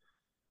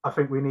I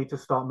think we need to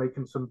start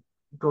making some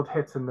good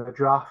hits in the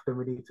draft, and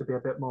we need to be a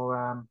bit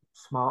more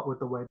smart with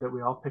the way that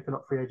we are picking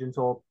up free agents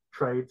or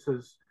trades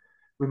as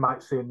we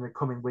might see in the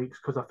coming weeks,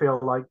 because I feel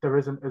like there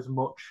isn't as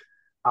much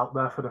out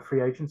there for the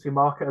free agency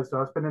market as there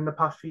has been in the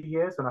past few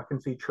years, and I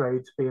can see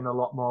trades being a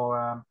lot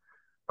more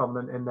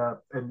prominent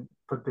in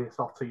for this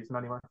off season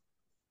anyway.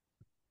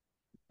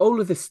 All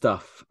of this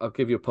stuff, I'll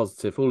give you a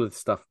positive. All of this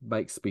stuff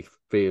makes me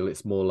feel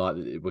it's more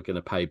likely that we're going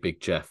to pay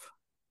Big Jeff.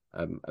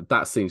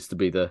 That seems to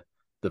be the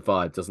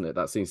vibe, doesn't it?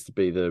 That seems to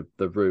be the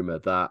rumor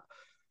that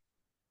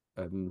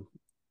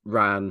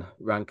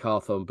Ran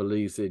Carthon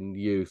believes in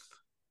youth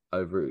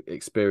over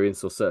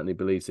experience, or certainly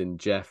believes in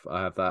Jeff.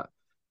 I have that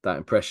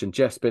impression.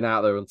 Jeff's been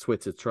out there on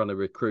Twitter trying to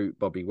recruit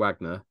Bobby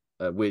Wagner,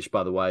 which,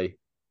 by the way,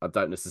 I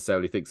don't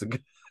necessarily think is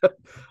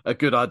a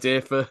good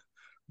idea for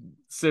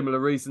similar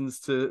reasons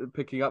to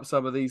picking up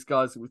some of these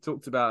guys that we've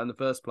talked about in the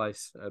first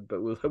place. But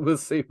we'll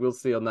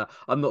see on that.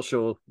 I'm not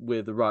sure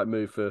we're the right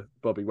move for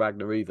Bobby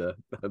Wagner either,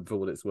 for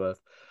what it's worth.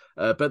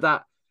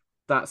 But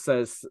that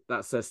says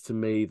to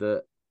me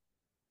that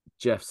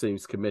Jeff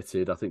seems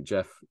committed. I think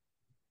Jeff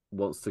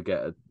wants to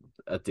get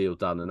a deal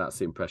done, and that's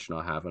the impression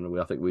I have. And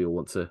I think we all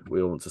want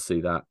to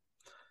see that.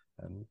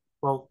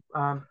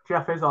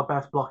 Jeff is our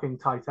best blocking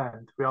tight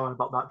end. We all know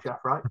about that, Jeff,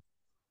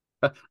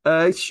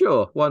 right?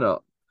 Sure, why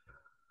not?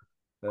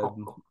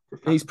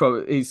 He's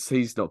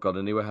not gone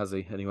anywhere, has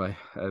he? Anyway,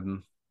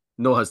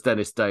 nor has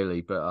Dennis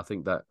Daly, but I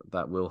think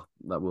that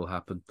will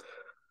happen.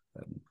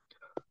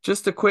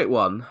 Just a quick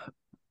one: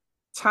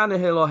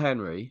 Tannehill or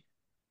Henry?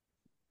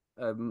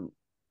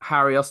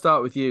 Harry, I'll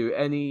start with you.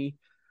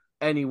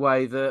 Any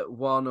way that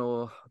one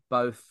or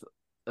both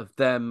of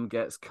them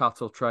gets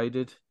cut or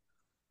traded?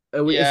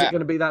 Is it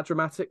going to be that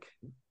dramatic?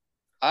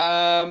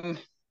 I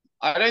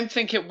don't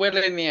think it will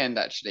in the end,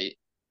 actually.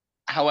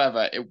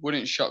 However, it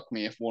wouldn't shock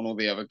me if one or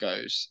the other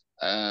goes.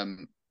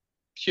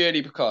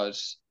 Purely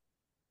because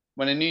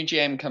when a new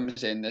GM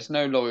comes in, there's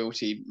no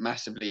loyalty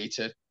massively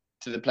to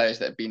the players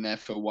that have been there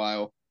for a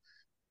while.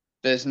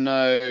 There's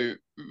no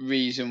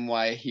reason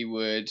why he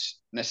would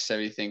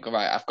necessarily think, all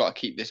right, I've got to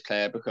keep this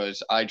player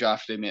because I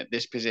drafted him at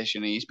this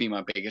position and he's been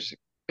my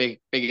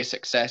biggest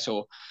success,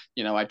 or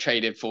I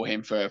traded for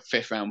him for a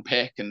 5th round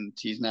pick and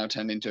he's now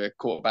turned into a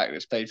quarterback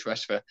that's played for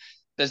us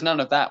there's none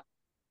of that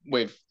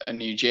with a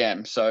new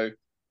GM. So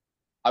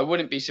I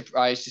wouldn't be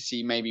surprised to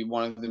see maybe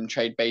one of them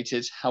trade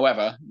baited.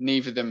 However,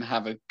 neither of them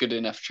have a good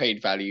enough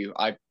trade value,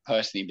 I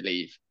personally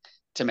believe,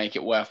 to make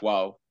it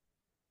worthwhile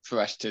for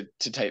us to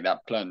take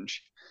that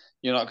plunge.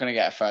 You're not going to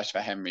get a first for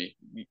Henry.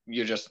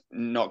 You're just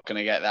not going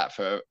to get that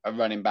for a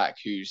running back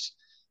who's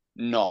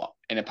not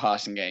in a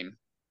passing game,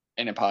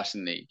 in a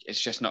passing league. It's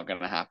just not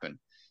going to happen.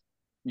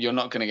 You're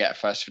not going to get a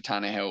first for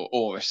Tannehill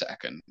or a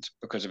second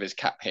because of his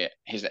cap hit,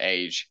 his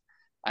age,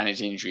 and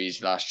his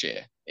injuries last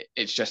year.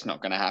 It's just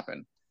not going to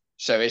happen.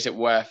 So is it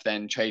worth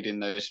then trading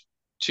those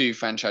 2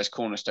 franchise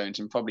cornerstones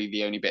and probably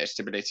the only bit of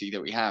stability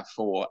that we have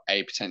for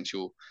a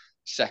potential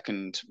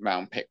 2nd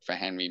round pick for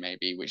Henry,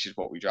 maybe, which is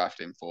what we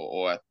drafted him for,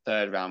 or a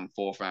 3rd round,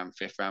 4th round,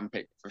 5th round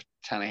pick for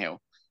Tannehill?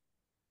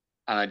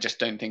 And I just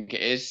don't think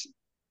it is.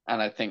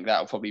 And I think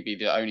that'll probably be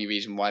the only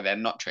reason why they're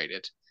not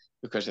traded,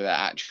 because of their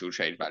actual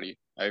trade value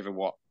over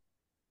what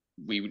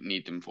we would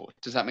need them for.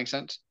 Does that make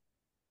sense?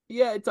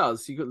 Yeah, it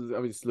does.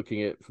 Just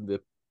looking at it from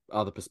the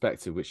other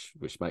perspective, which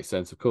makes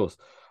sense, of course.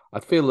 I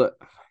feel that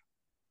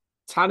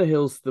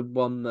Tannehill's the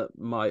one that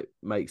might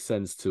make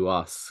sense to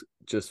us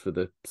just for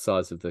the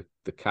size of the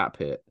cap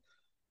hit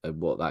and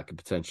what that could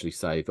potentially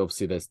save.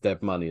 Obviously, there's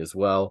dev money as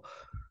well,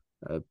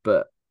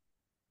 but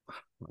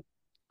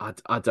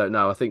I don't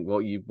know. I think what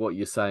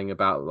you're saying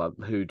about like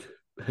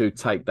who'd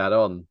take that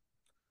on,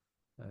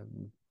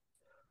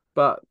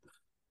 but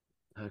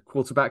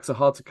quarterbacks are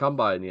hard to come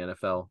by in the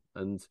NFL,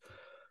 and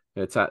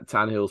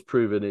Tannehill's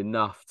proven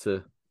enough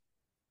to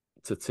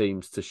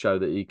teams to show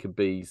that he can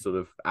be sort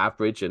of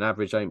average, and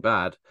average ain't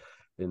bad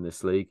in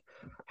this league.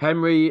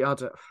 Henry,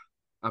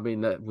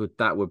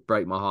 that would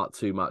break my heart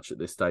too much at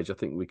this stage. I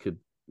think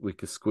we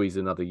could squeeze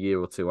another year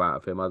or 2 out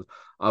of him.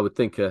 I would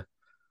think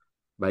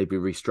maybe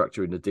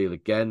restructuring the deal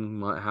again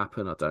might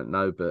happen. I don't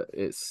know, but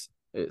it's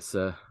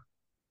a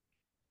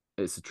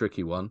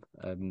tricky one.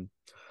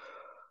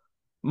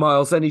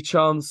 Miles, any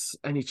chance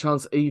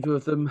either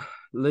of them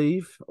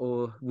leave,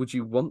 or would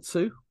you want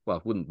to?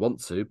 Well, wouldn't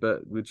want to,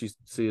 but would you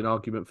see an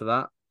argument for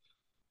that?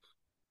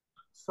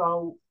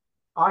 So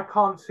I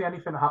can't see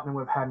anything happening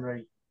with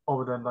Henry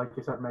other than, like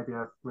you said, maybe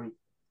a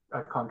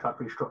contract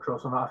restructure or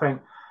something. I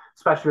think,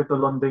 especially with the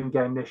London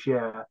game this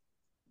year,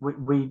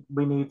 we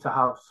need to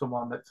have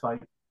someone that's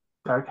like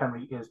Derrick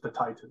Henry is the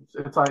Titans.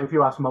 It's like if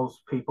you ask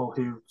most people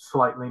who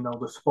slightly know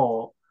the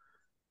sport,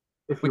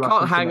 if We you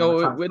can't hang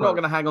on. We're not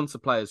going to hang on to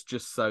players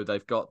just so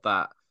they've got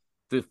that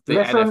the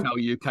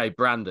NFL UK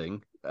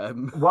branding.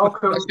 Welcome. I was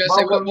going to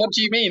say, what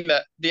do you mean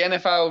that the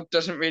NFL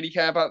doesn't really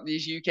care about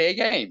these UK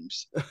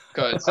games?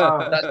 Because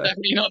that's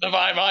definitely not the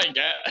vibe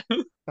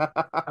I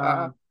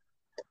get.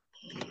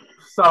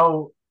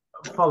 So,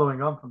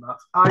 following on from that,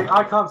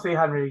 I can't see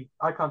Henry.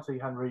 I can't see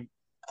Henry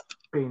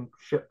being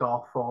shipped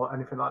off or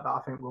anything like that.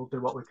 I think we'll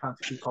do what we can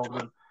to keep hold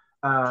of him.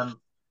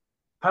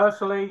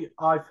 Personally,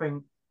 I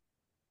think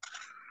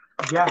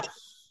yes,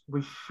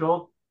 we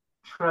should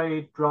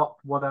drop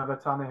whatever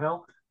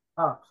Tannehill.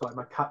 Oh, sorry,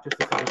 my cat just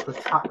decided to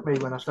attack me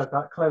when I said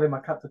that. Clearly, my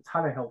cat's a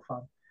Tannehill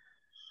fan.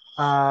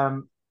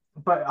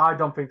 But I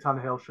don't think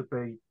Tannehill should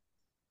be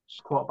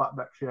quarterback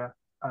next year.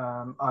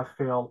 I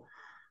feel,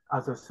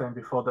 as I was saying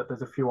before, that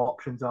there's a few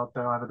options out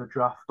there, either the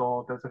draft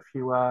or there's a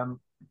few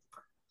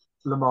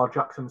Lamar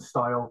Jackson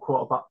style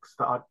quarterbacks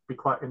that I'd be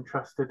quite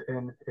interested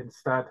in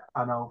instead.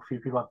 I know a few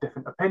people have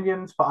different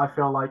opinions, but I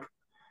feel like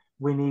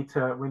we need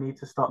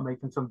to start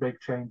making some big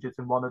changes,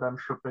 and one of them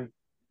should be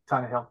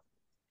Tannehill.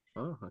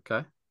 Oh,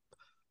 okay.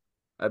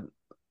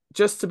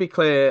 Just to be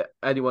clear,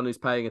 anyone who's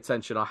paying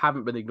attention, I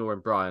haven't been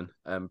ignoring Brian.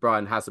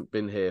 Brian hasn't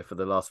been here for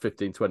the last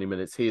 15, 20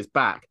 minutes. He is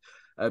back.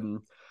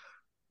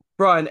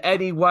 Brian,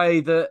 any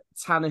way that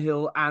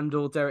Tannehill and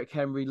or Derrick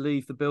Henry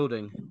leave the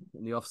building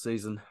in the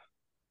off-season?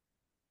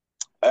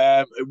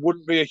 It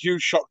wouldn't be a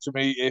huge shock to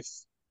me if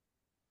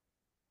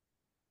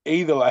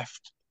either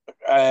left.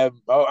 I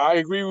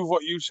agree with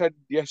what you said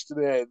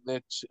yesterday,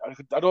 that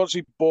I don't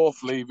see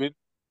both leaving.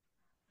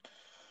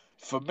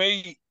 For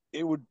me,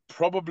 it would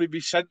probably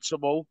be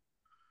sensible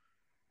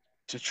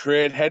to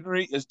trade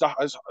Henry. As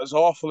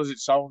awful as it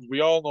sounds,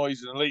 we all know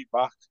he's an elite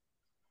back.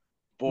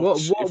 But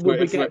what would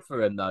we get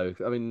for him though?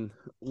 I mean,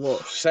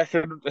 what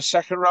a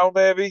second round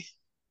maybe?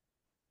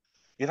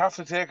 You'd have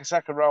to take a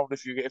second round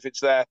if it's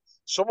there.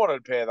 Someone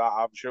would pay that,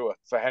 I'm sure,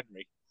 for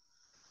Henry.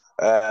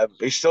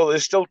 There's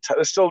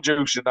still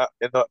juice in that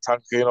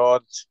tank, you know.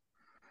 And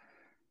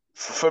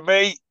for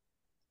me,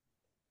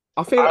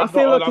 I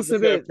feel like it's a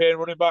bit paying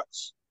running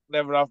backs.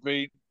 Never have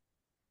been.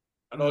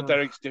 I know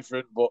Derrick's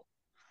different, but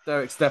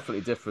Derrick's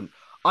definitely different.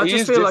 I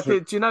just feel like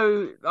it. Do you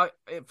know? Like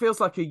it feels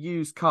like a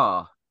used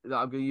car. I'm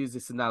going to use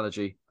this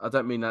analogy. I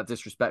don't mean that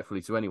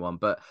disrespectfully to anyone,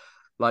 but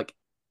like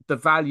the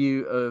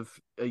value of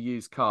a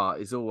used car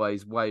is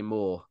always way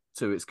more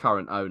to its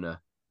current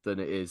owner than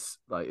it is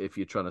like if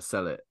you're trying to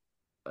sell it,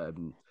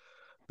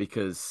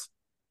 because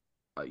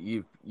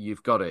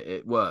you've got it.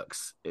 It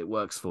works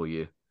for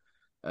you.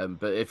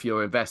 But if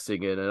you're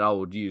investing in an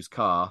old used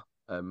car,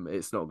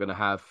 it's not going to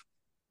have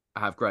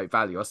great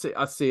value. I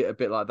see it a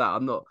bit like that.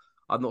 I'm not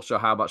sure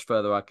how much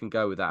further I can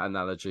go with that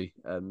analogy.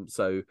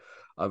 So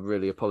I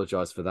really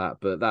apologize for that.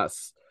 But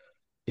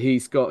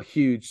he's got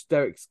huge.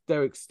 Derrick's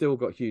still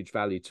got huge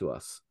value to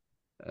us.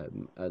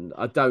 And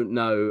I don't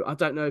know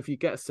if you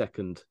get a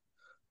second.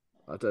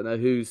 I don't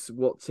know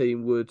what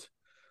team would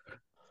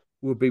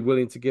be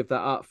willing to give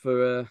that up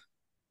for a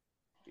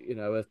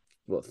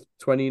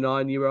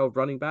 29-year-old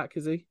running back,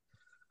 is he?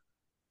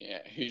 Yeah,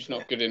 who's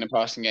not good in a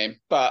passing game.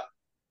 But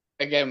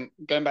again,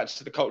 going back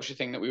to the culture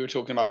thing that we were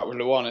talking about with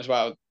Luan as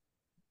well,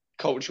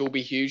 culture will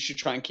be huge to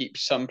try and keep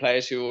some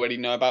players who already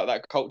know about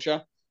that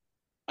culture.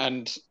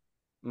 And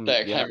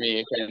Derrick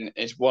Henry, again,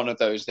 is one of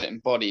those that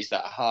embodies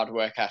that hard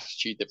work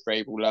attitude that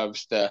Vrabel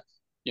loves, the,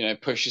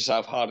 push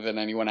yourself harder than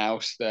anyone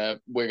else,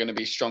 we're going to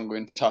be stronger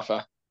and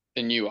tougher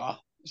than you are.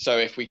 So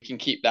if we can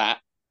keep that,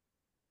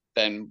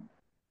 then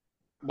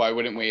why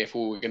wouldn't we if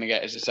all we're going to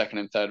get is a second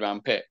and third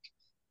round pick?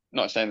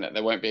 Not saying that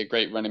there won't be a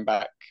great running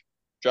back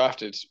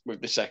drafted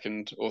with the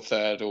second or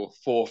third or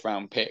fourth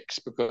round picks,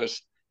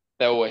 because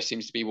there always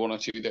seems to be one or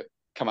two that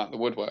come out the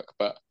woodwork.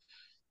 But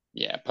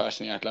yeah,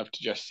 personally, I'd love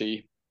to just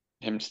see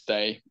him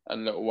stay a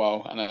little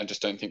while, and I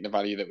just don't think the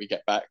value that we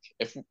get back,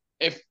 if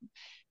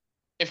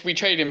we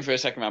trade him for a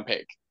second round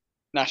pick,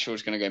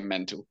 Nashville's going to go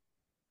mental.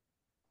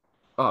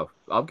 Oh,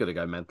 I'm going to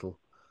go mental.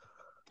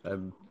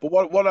 But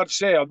what I'd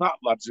say on that,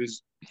 lads,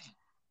 is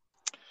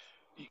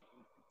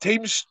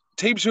teams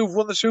who've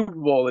won the Super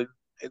Bowl in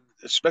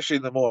especially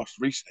in the most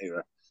recent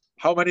era,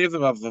 how many of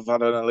them have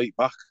had an elite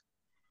back?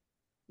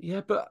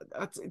 Yeah, but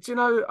do you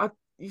know?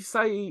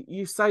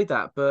 You say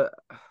that, but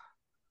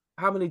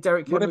how many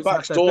Derrick Henrys running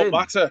backs don't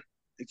matter?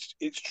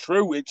 It's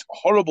true. It's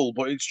horrible,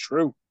 but it's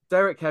true.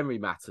 Derrick Henry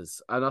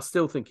matters, and I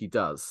still think he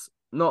does.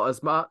 Not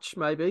as much,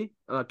 maybe,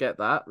 and I get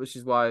that, which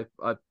is why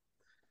I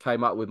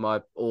came up with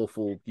my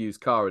awful used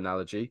car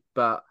analogy.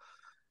 But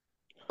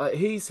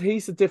he's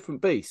a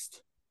different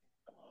beast.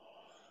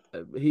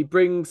 He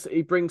brings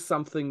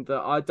something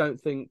that I don't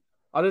think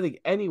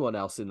anyone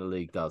else in the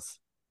league does.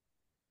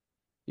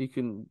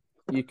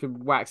 you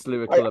can wax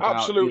lyrical I about.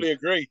 absolutely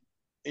agree.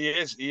 He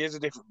is a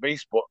different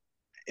beast, but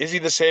is he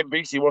the same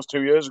beast he was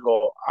 2 years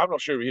ago? I'm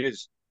not sure he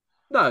is.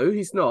 No,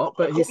 he's not, A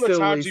but couple of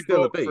times he's he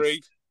still a broke free.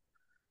 beast.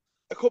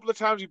 A couple of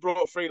times he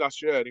broke free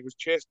last year, and he was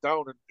chased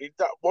down, and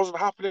that wasn't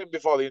happening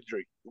before the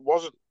injury. It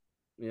wasn't.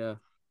 Yeah.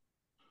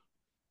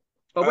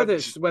 But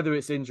whether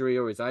it's injury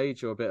or his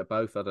age or a bit of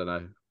both, I don't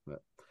know.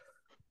 But...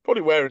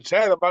 probably wear and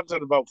tear. The man's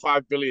had about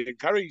 5 billion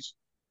carries.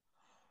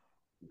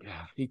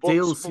 Yeah, he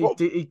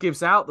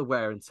gives out the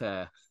wear and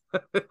tear.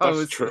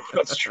 That's true.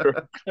 That's true.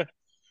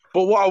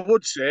 But what I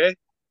would say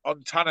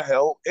on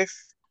Tannehill,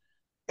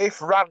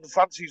 if Rand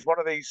fancies one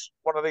of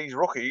these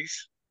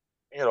rookies,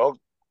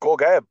 go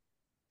get him.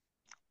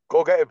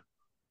 Go get him.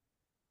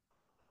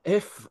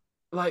 If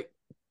there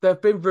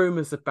have been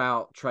rumors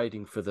about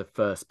trading for the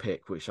first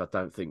pick, which I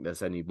don't think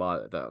there's any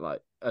that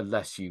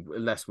unless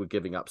we're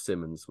giving up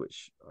Simmons,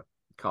 which I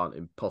can't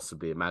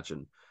impossibly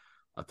imagine.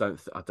 I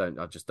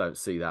just don't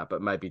see that.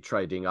 But maybe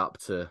trading up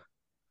to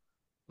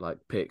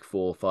pick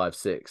 4, 5,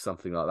 6,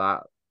 something like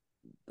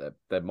that.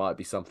 There might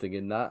be something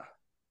in that.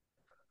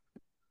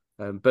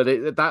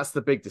 But that's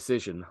the big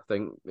decision. I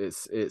think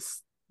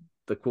it's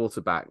the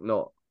quarterback,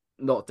 not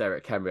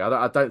Derrick Henry.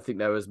 I don't think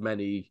there are as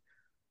many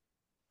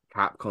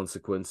cap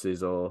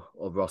consequences or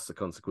roster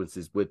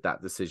consequences with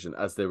that decision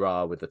as there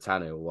are with the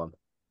Tannehill one.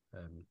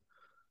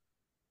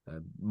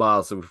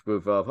 Miles,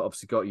 we've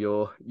obviously got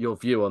your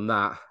view on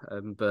that,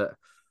 but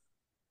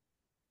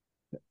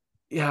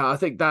yeah, I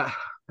think that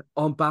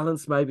on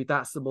balance, maybe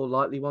that's the more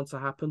likely one to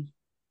happen.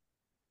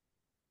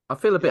 I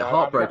feel a bit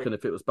heartbroken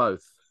if it was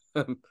both.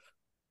 The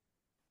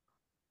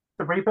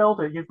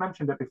rebuild, you've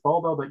mentioned it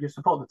before, though, that you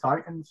support the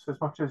Titans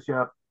as much as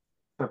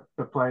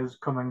the players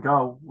come and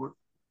go.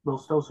 We'll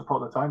still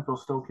support the Titans. We'll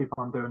still keep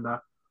on doing the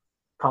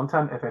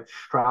content if it's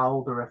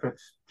Stroud or if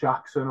it's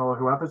Jackson or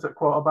whoever's at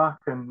quarterback.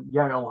 And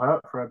yeah, it'll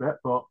hurt for a bit,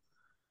 but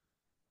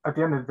at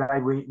the end of the day,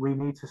 we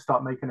need to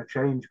start making a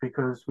change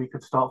because we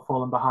could start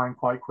falling behind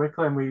quite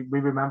quickly. And we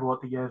remember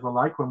what the years were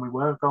like when we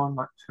were going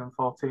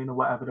 2-14 or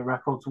whatever the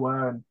records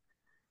were. And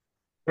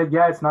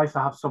it's nice to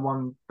have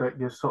someone that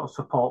you sort of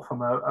support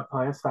from a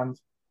player stand.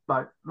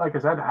 Like I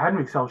said,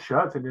 Henry sells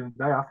shirts at the end of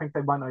the day. I think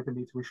they might not even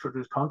need to restructure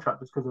his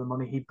contract just because of the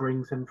money he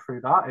brings in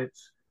through that.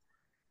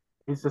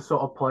 He's the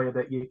sort of player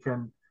that you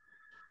can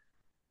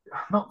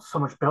not so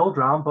much build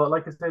around, but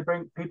like I say,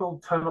 people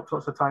turn up to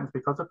lots of Titans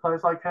because of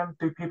players like him.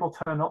 Do people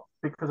turn up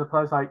because of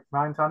players like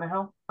Ryan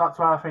Tannehill? That's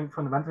why I think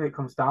fundamentally it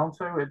comes down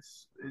to.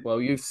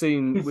 We've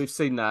seen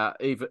that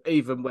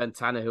even when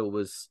Tannehill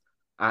was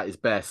at his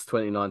best,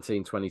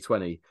 2019,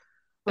 2020.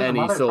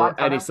 Any sort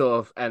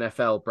of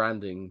NFL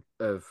branding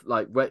of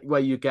where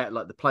you get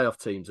the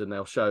playoff teams and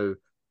they'll show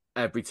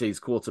every team's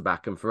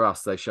quarterback, and for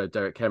us they show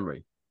Derrick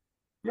Henry.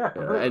 Yeah,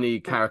 any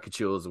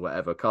caricatures or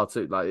whatever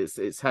cartoon,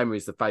 it's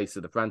Henry's the face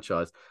of the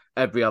franchise.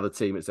 Every other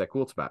team, it's their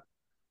quarterback.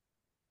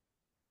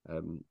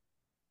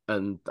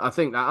 And I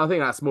think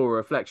that's more a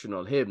reflection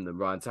on him than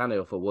Ryan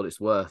Tannehill for what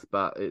it's worth,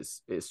 but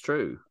it's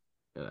true,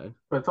 But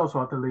it's also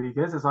what the league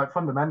is. It's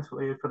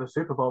fundamentally for the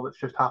Super Bowl that's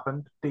just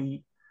happened,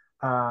 the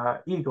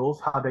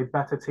Eagles had a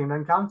better team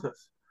than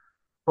Kansas.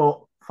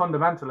 But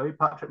fundamentally,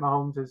 Patrick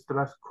Mahomes is the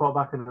best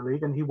quarterback in the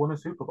league and he won a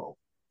Super Bowl.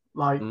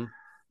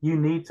 You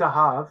need to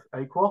have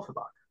a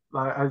quarterback.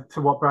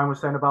 To what Brian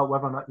was saying about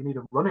whether or not you need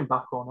a running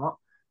back or not,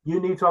 you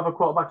need to have a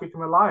quarterback you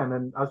can rely on.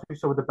 And as we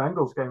saw with the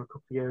Bengals game a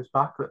couple of years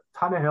back, that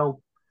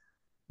Tannehill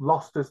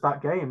lost us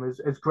that game.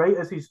 As great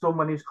as he's done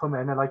when he's come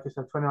in, and like you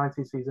said,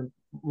 2019 season,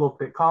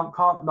 loved it. Can't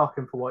knock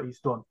him for what he's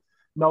done.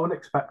 No one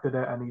expected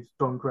it and he's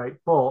done great.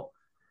 But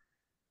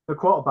the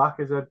quarterback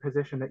is a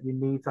position that you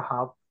need to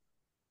have,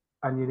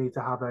 and you need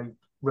to have a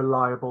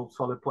reliable,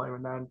 solid player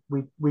in there. And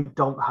we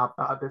don't have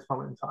that at this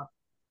moment in time.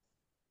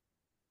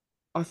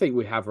 I think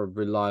we have a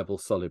reliable,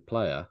 solid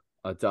player.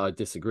 I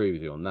disagree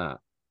with you on that.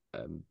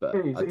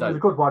 But he's a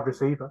good wide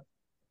receiver.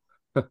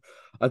 But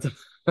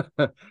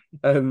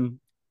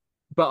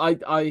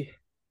I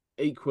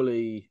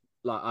equally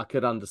I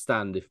could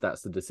understand if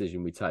that's the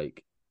decision we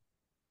take.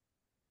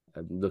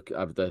 And look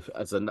at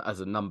as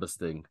a numbers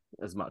thing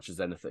as much as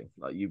anything.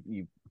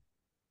 You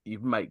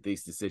make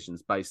these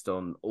decisions based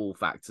on all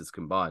factors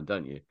combined,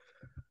 don't you?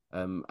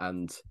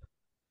 And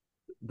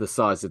the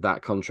size of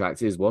that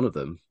contract is one of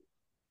them.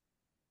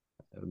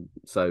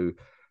 So,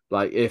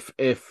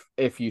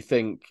 if you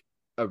think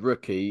a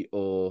rookie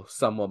or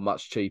someone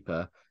much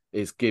cheaper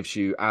gives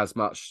you as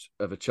much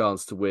of a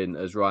chance to win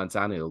as Ryan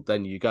Tannehill,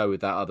 then you go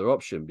with that other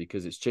option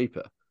because it's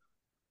cheaper.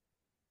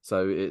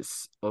 So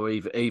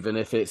even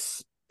if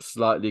it's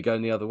slightly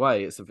going the other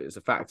way, it's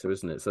a factor,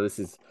 isn't it? So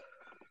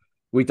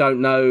we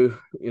don't know.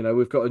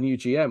 We've got a new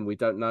GM. We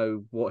don't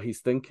know what he's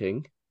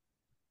thinking.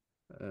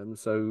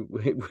 So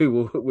we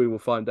will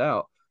find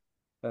out.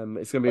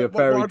 It's going to be a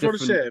very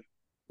different.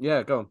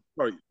 Yeah, go on.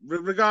 Right.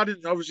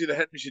 Regarding obviously the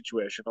Henry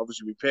situation,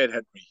 obviously we paid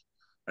Henry,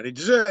 and he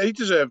deserved it.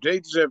 He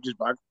deserved his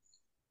bag.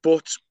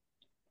 But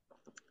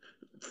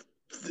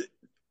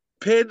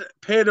paying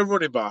a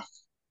running back,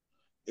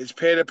 it's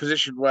paying a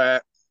position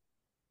where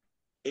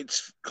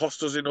it's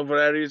cost us in other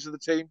areas of the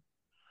team.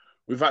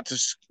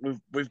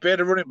 we've paid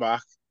a running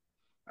back,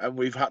 and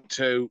we've had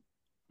to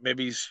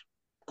maybe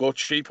go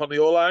cheap on the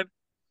O line.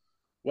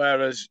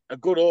 Whereas a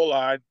good O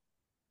line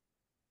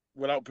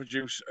will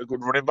outproduce a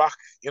good running back.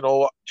 You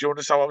know, do you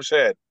understand what I'm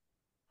saying?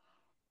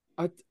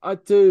 I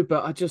do,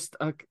 but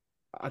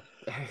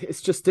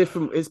it's just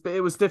different.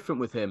 It was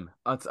different with him.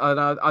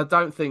 I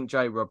don't think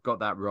J Rob got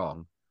that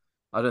wrong.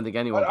 I don't think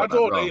anyone I got that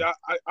don't. wrong.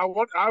 I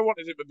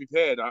wanted him to be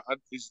paid.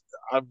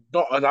 I'm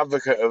not an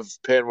advocate of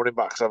paying running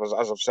backs, as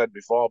I've said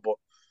before, but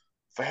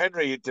for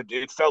Henry,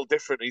 it felt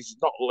different. He's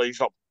not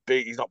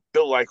big. He's not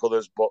built like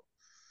others. But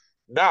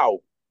now,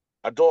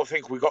 I don't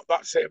think we got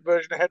that same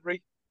version of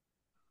Henry.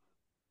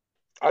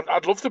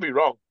 I'd love to be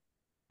wrong.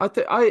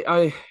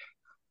 I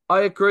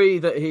agree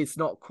that he's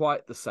not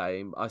quite the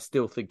same. I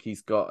still think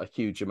he's got a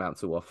huge amount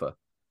to offer.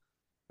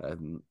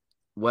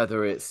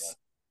 Whether it's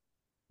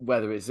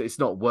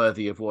not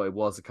worthy of what it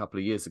was a couple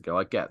of years ago,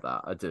 I get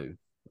that. I do.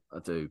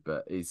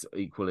 But he's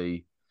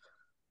equally,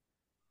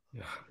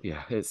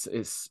 yeah.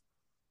 It's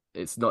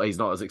not. He's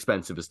not as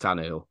expensive as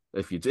Tannehill.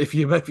 If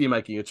you're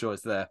making a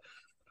choice there.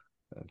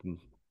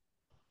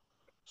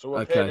 So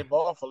we're paying him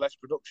more for less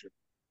production.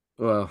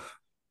 Well,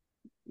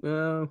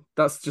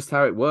 that's just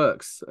how it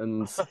works,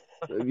 and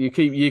you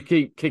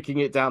keep kicking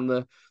it down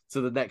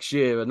to the next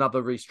year,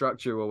 another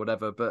restructure or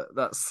whatever. But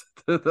that's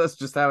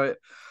just how it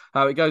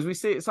goes. We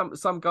see it.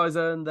 Some guys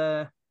earn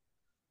their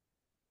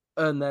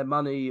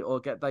money or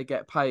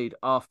get paid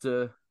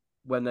after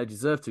when they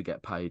deserve to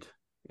get paid.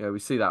 You know, we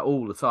see that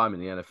all the time in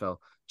the NFL.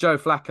 Joe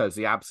Flacco's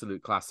the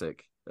absolute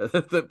classic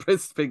that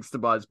springs to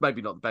mind. It's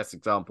maybe not the best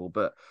example,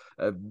 but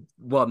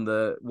won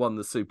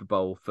the Super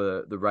Bowl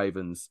for the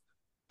Ravens,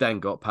 then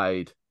got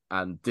paid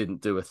and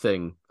didn't do a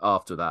thing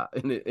after that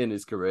in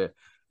his career.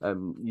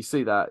 You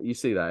see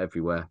that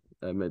everywhere.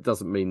 It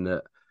doesn't mean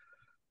that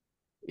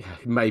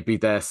maybe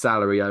their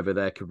salary over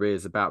their career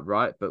is about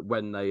right, but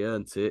when they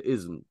earned it,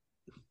 isn't.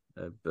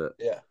 But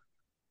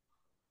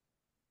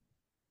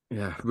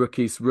yeah,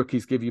 rookies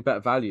give you better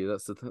value.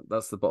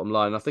 That's the bottom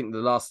line. I think the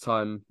last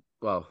time,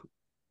 well,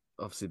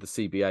 obviously the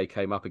CBA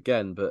came up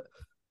again, but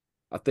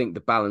I think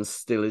the balance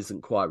still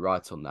isn't quite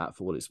right on that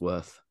for what it's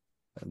worth.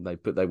 And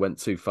they went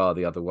too far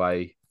the other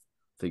way.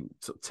 I think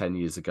 10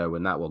 years ago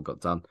when that one got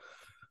done,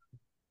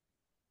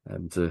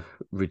 to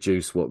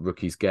reduce what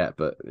rookies get.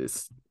 But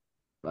it's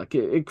like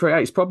it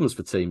creates problems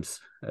for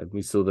teams.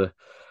 We saw the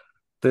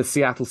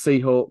Seattle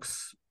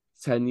Seahawks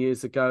 10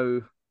 years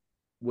ago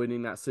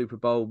winning that Super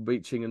Bowl,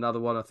 reaching another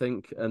one, I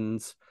think,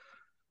 and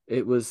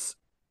it was,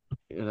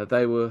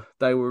 they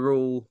were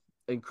all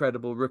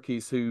incredible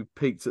rookies who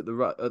peaked at the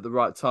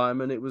right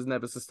time, and it was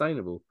never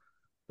sustainable.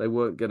 They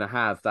weren't going to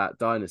have that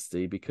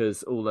dynasty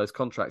because all those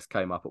contracts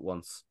came up at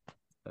once.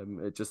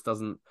 It just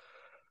doesn't,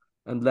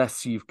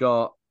 unless you've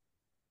got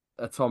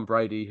a Tom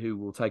Brady who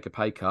will take a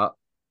pay cut.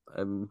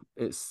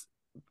 It's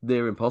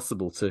near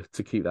impossible to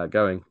keep that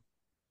going.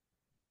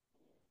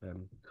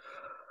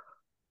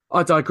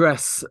 I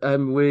digress.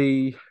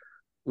 We've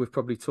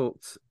probably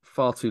talked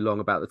far too long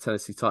about the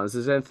Tennessee Titans.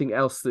 Is there anything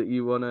else that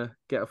you want to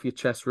get off your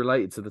chest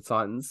related to the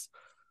Titans?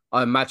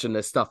 I imagine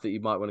there's stuff that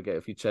you might want to get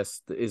off your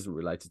chest that isn't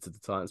related to the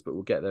Titans, but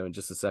we'll get there in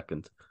just a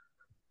second.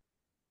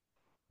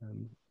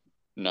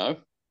 No.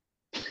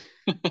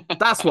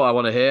 That's what I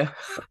want to hear.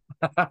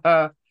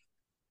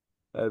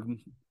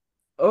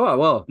 Oh,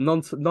 well,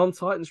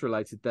 non-Titans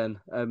related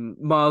then.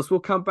 Miles, we'll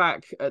come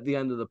back at the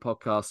end of the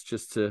podcast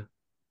just to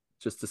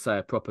say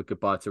a proper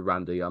goodbye to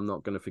Randy. I'm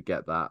not going to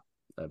forget that.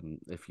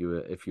 If you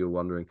were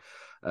wondering,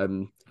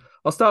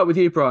 I'll start with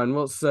you, Brian.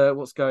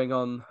 What's going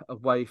on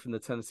away from the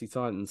Tennessee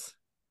Titans?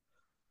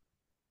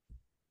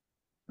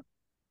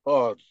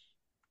 Oh,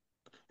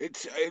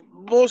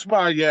 most of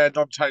my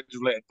non-Titans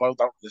related boil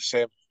down to the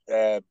same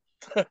the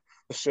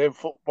same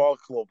football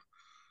club.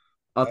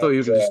 I thought you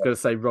were just going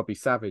to say Robbie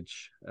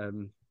Savage,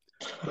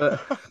 but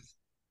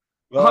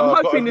no,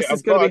 I'm hoping this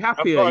is going to be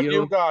happier. I've got a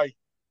new guy.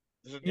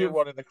 There's a new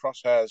one in the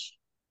crosshairs.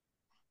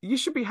 You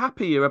should be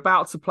happy you're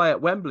about to play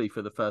at Wembley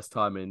for the first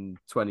time in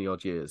 20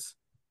 odd years.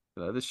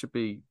 This should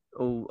be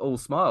all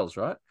smiles,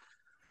 right?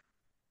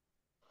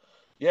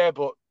 Yeah,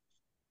 but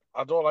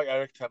I don't like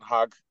Eric Ten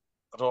Hag.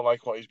 I don't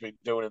like what he's been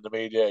doing in the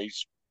media.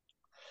 He's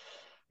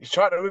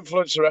trying to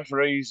influence the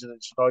referees, and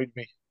it's annoyed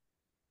me.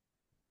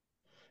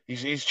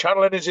 He's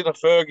channeling his inner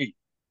Fergie.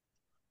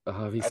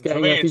 He's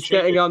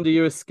getting under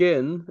your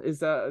skin. Is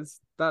that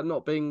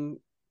not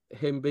being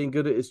him being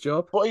good at his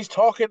job? But he's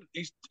trying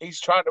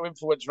to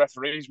influence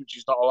referees, which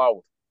is not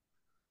allowed.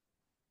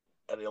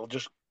 And he'll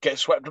just get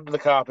swept under the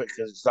carpet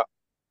because it's that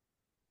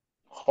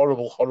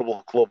horrible,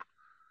 horrible club.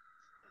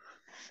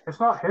 It's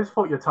not his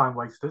fault you're time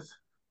wasters.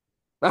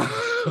 Sorry,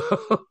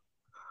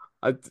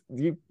 I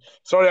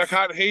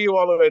can't hear you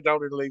all the way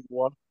down in League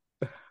One.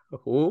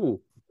 Oh.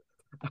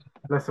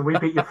 Listen, we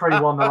beat you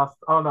 3-1 the last...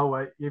 Oh, no,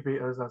 wait. You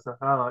beat us. All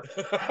right.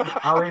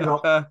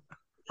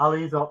 I'll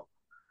ease up.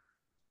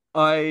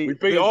 We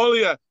beat all of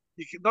you.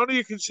 None of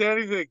you can say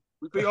anything.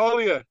 We beat all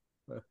of you.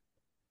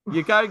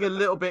 You're going a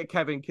little bit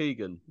Kevin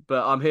Keegan,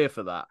 but I'm here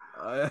for that.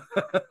 I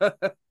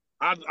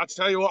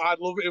tell you what, I'd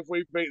love it if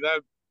we beat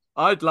them.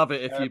 I'd love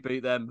it if Um, you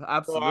beat them. so I'm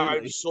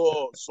Absolutely.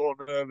 so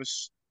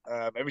nervous.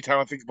 Every time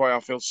I think about it, I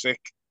feel sick.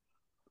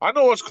 I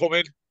know what's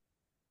coming.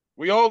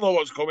 We all know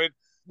what's coming.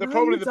 They're No,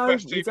 probably you the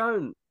best don't. You team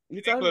don't. You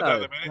in don't England at know.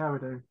 the minute. Yeah, we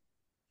do.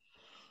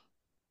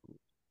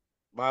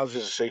 Miles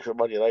is a secret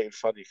Man United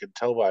fan. You can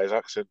tell by his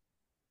accent.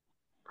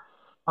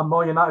 I'm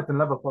more United than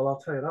Liverpool, I'll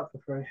tell you that for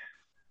free.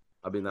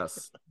 I mean,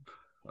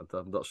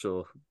 I'm not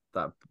sure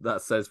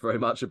that says very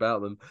much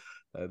about them.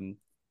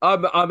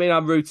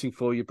 I'm rooting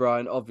for you,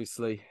 Brian.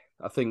 Obviously,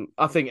 I think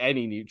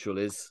any neutral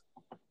is,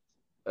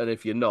 and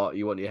if you're not,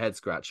 you want your head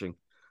scratching,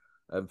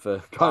 and for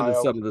kind I of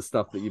am. some of the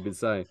stuff that you've been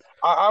saying.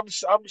 I'm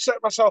setting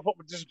myself up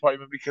with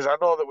disappointment because I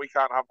know that we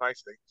can't have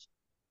nice things.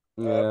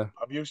 Yeah,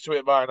 I'm used to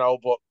it by now,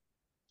 but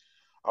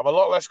I'm a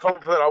lot less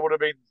confident I would have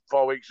been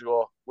 4 weeks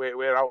ago.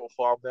 We're out of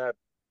form there,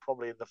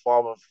 probably in the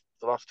form of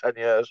the last 10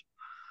 years.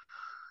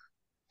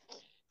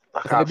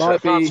 I they I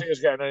might can't be see us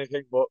getting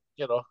anything, but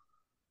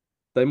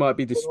they might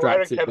be well,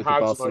 Eric distracted Ten with the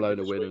Hag's annoyed me Barcelona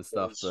this win week and with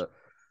stuff, his but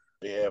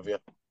behaviour.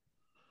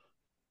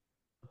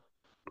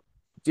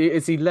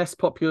 is he less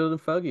popular than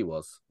Fergie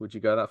was? Would you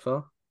go that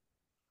far?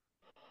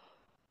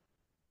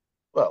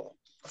 Well,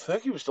 I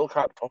think he was still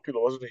kind of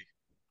popular, wasn't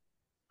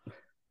he?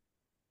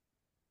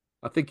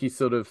 I think he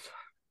sort of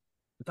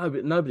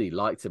nobody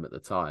liked him at the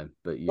time,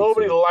 but you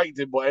Nobody sort of liked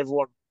him, but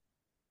everyone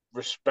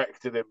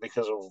respected him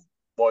because of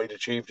what he'd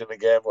achieved in the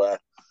game. Where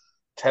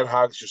Ten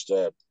Hag's just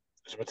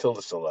is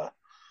Matilda still there?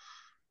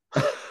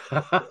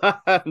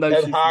 no,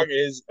 Ten she's Hag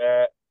is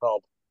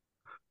knob.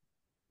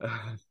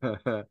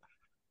 not.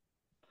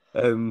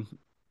 um.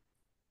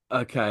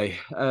 Okay,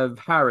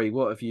 Harry,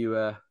 what have you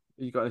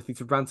got anything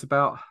to rant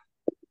about?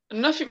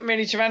 Nothing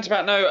really to rant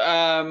about.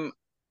 No.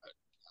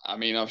 I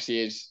mean,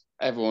 obviously, as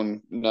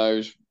everyone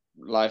knows,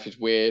 life is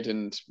weird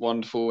and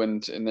wonderful,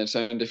 and in its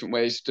own different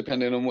ways,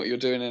 depending on what you're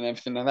doing and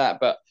everything like that.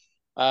 But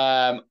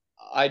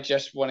I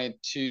just wanted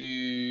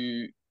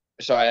to.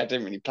 Sorry, I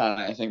didn't really plan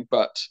anything,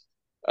 but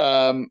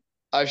um,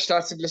 I've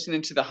started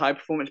listening to the High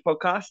Performance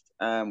podcast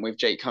with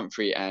Jake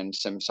Humphrey and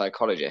some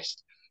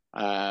psychologist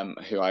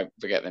who I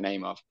forget the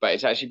name of. But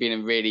it's actually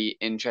been a really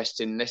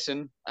interesting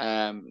listen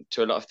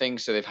to a lot of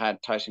things. So they've had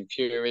Tyson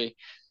Fury,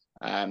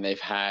 they've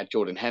had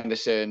Jordan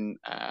Henderson,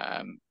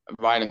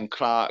 Rylan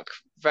Clark,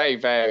 very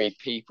varied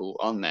people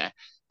on there.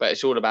 But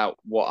it's all about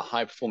what a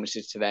high performance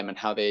is to them and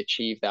how they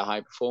achieve their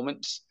high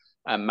performance.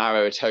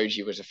 Maro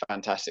Itoje was a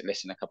fantastic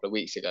listen a couple of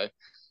weeks ago.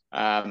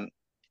 Um,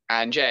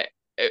 and yeah,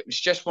 it was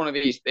just one of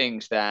these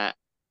things that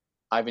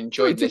I've Sorry,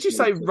 enjoyed did you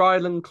listening say to.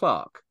 Rylan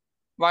Clark?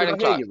 Did I Rylan hear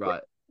Clark. you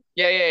right?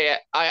 Yeah.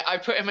 I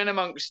put him in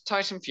amongst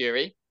Tyson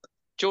Fury,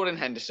 Jordan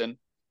Henderson,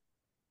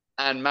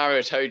 and Maro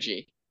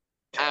Itoje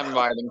and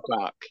Rylan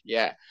Clark.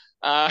 Yeah.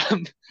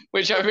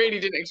 Which I really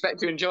didn't expect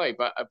to enjoy,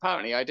 but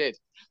apparently I did.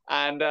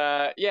 And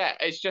yeah,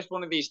 it's just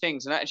one of these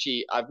things. And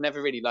actually, I've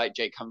never really liked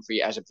Jake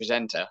Humphrey as a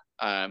presenter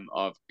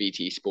of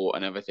BT Sport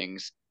and other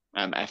things,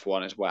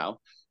 F1 as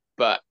well.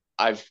 But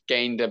I've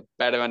gained a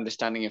better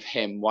understanding of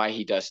him, why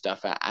he does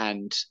stuff,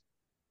 and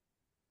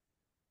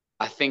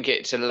I think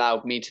it's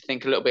allowed me to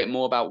think a little bit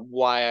more about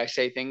why I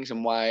say things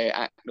and why I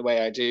act the way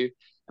I do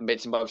and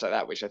bits and bobs like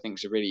that, which I think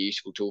is a really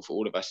useful tool for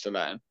all of us to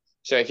learn.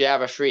 So if you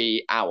have a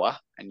free hour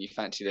and you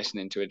fancy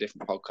listening to a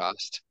different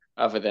podcast,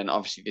 other than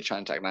obviously the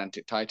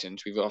Transatlantic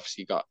Titans, we've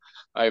obviously got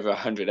over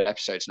 100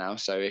 episodes now.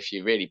 So if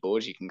you're really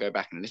bored, you can go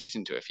back and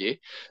listen to a few.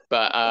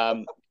 But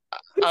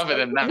other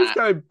than Who's that,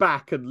 going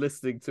back and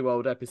listening to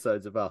old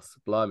episodes of us?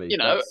 Blimey,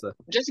 that's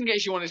just in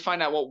case you wanted to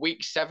find out what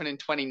week 7 in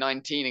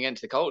 2019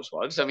 against the Colts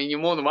was, I mean, you're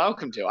more than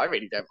welcome to. I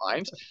really don't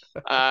mind.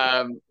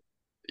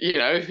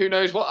 Who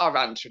knows what our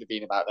rants would have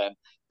been about then.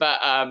 But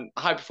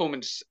High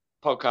Performance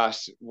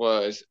Podcast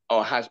was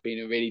or has been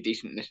a really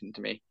decent listen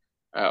to me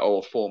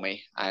or for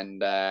me,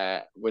 and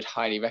would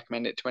highly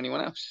recommend it to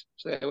anyone else.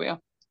 So there we are.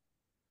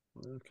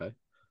 okay.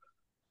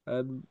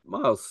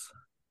 Miles.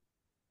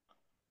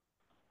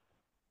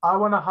 I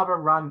want to have a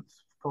rant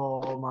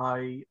for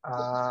my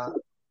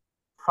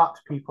fat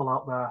people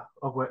out there,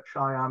 of which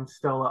I am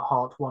still at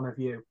heart one of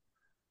you.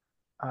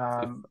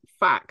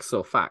 Facts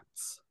or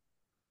facts?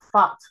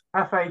 Fat,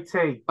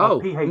 F-A-T,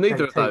 or P-H-A-T,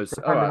 neither of those.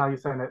 depending on how you're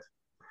saying it.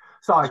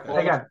 Sorry,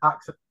 again,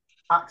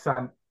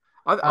 accent.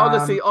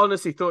 I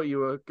honestly thought you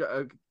were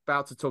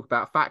about to talk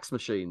about fax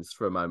machines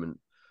for a moment,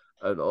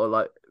 or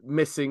like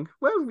missing.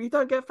 Well, you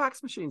don't get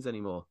fax machines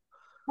anymore.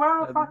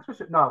 Well, fax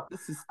machine. No,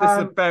 this is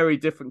a very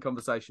different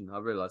conversation. I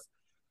realise.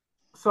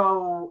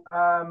 So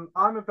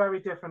I'm a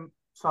very different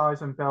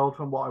size and build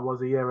from what I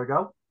was a year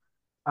ago.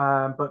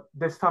 But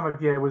this time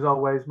of year was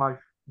always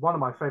one of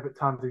my favourite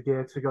times of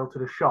year to go to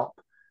the shop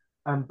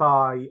and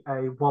buy a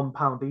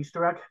 £1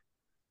 Easter egg.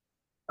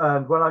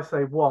 And when I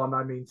say one,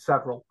 I mean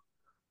several.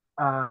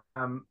 But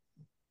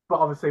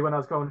obviously, when I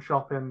was going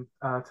shopping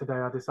today,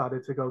 I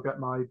decided to go get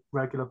my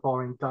regular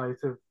boring diet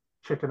of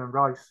chicken and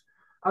rice.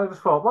 And I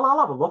just thought, well, I'll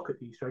have a look at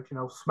the Easter eggs,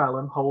 smell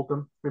them, hold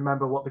them,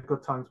 remember what the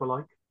good times were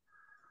like.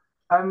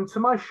 And to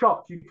my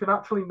shock, you can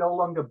actually no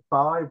longer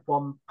buy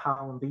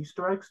 £1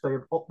 Easter eggs. They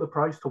have upped the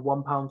price to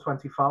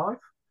 £1.25,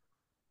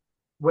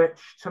 which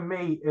to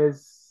me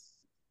is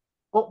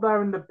up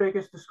there in the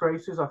biggest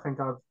disgraces I think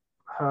I've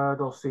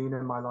heard or seen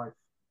in my life.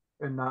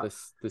 In that,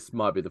 this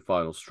might be the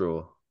final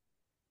straw.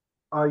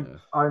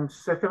 I'm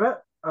sick of it.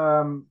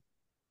 Granted,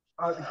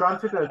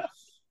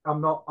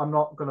 I'm not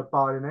going to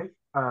buy any,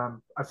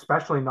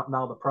 especially not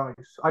now the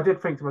price. I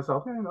did think to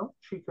myself,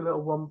 cheeky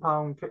little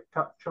 £1 Kit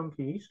Kat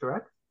chunky Easter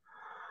egg.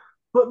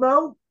 But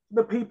no,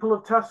 the people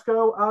of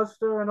Tesco,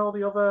 Asda, and all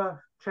the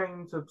other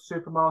chains of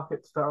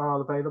supermarkets that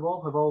are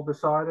available have all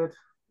decided,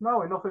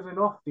 no, enough is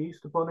enough. The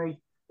Easter Bunny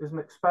is an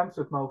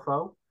expensive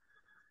mofo,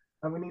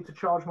 and we need to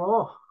charge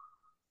more.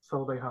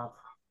 So they have.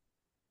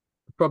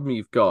 The problem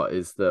you've got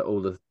is that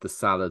all the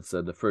salads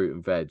and the fruit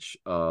and veg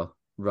are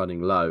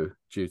running low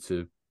due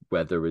to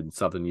weather in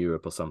Southern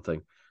Europe or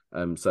something.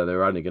 So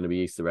there are only going to be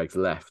Easter eggs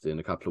left in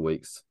a couple of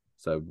weeks.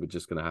 So we're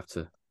just going to have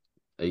to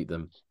eat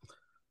them.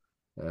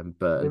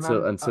 But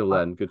until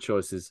then, good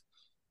choices.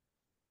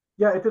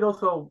 Yeah, I did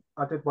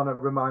want to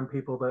remind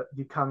people that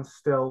you can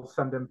still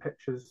send in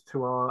pictures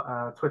to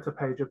our Twitter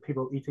page of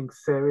people eating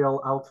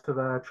cereal out of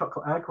a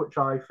chocolate egg, which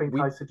I think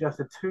I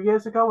suggested 2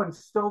 years ago and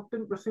still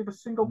didn't receive a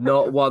single picture.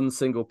 Not one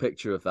single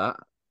picture of that.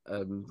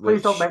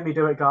 Please don't make me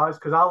do it, guys,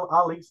 because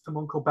I'll eat some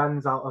Uncle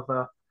Ben's out of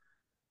a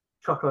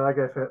chocolate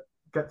egg if it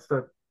gets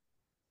the.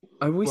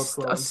 I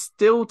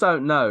still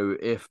don't know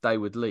if they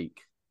would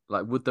leak.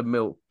 Like, would the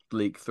milk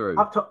leak through?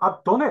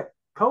 I've done it.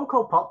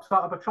 Cocoa Pops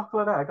out of a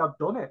chocolate egg. I've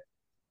done it.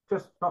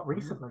 Just not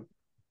recently.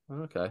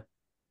 Okay.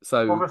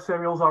 So other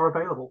cereals are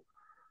available.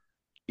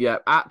 Yeah,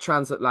 at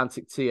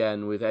Transatlantic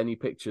TN with any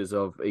pictures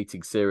of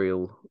eating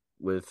cereal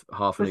with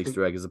half an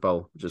Easter egg as a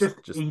bowl. Just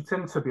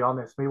eating, to be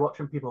honest. Me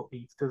watching people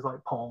eat is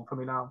like porn for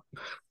me now.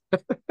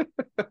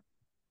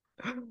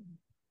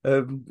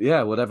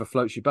 Yeah, whatever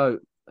floats your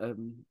boat.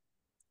 I'm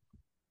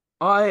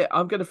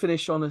going to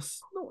finish on a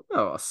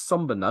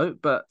somber note,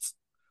 but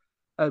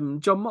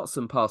John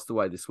Motson passed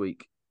away this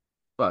week.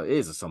 Well, it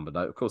is a somber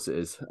note, of course it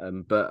is.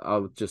 But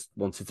I just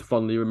wanted to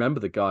fondly remember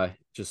the guy.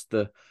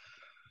 I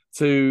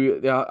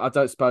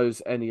don't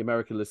suppose any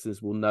American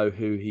listeners will know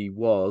who he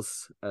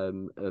was.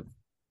 A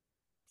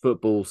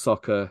football,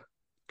 soccer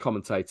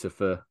commentator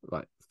for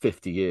like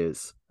 50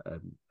 years.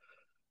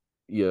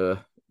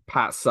 Your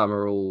Pat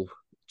Summerall,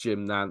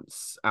 Jim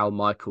Nantz, Al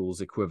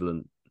Michaels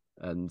equivalent.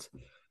 And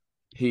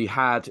he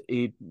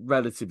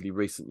relatively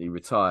recently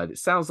retired. It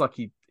sounds like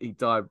he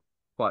died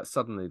quite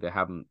suddenly. They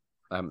haven't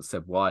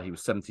said why. He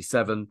was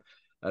 77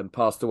 and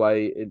passed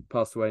away in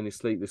his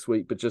sleep this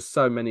week. But just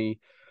so many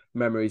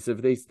memories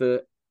of these.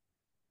 The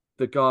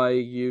guy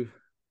you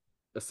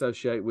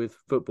associate with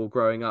football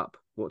growing up,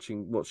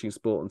 watching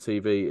sport on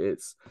TV.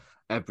 It's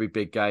every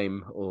big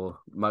game or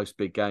most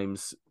big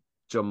games.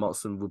 John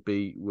Motson would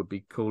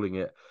be calling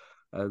it.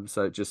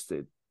 So just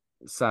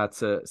sad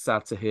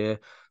to hear,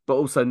 but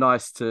also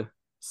nice to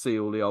see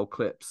all the old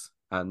clips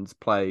and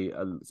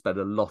spend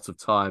a lot of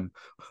time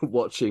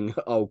watching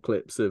old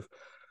clips of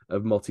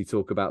Motti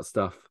talk about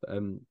stuff.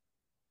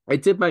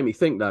 It did make me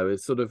think though,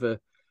 it's sort of a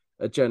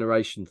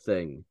generation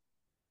thing.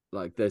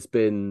 Like there's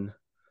been,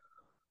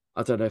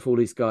 I don't know if all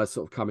these guys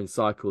sort of come in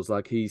cycles.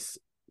 Like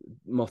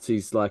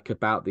Motti's like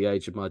about the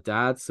age of my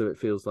dad, so it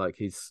feels like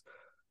he's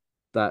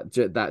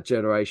that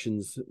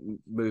generation's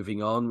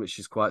moving on, which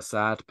is quite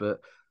sad. But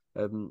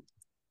I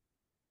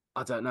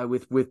don't know,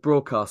 with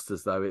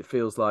broadcasters though, it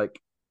feels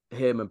like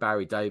him and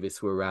Barry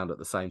Davis were around at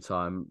the same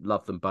time.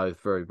 Love them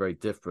both, very, very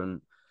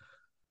different.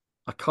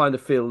 I kind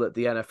of feel that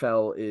the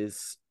NFL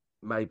is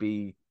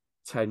maybe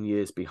 10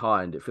 years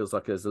behind. It feels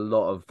like there's a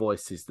lot of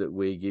voices that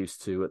we're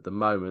used to at the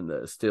moment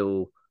that are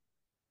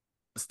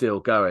still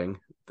going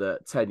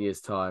that 10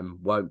 years time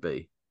won't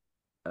be,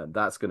 and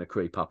that's going to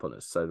creep up on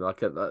us. So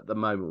like at the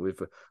moment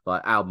we've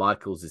like Al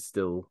Michaels is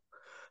still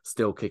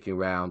kicking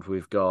around.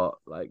 We've got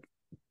like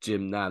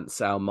Jim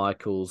Nantz, Al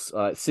Michaels,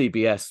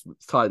 CBS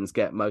Titans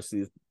get most of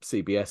the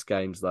CBS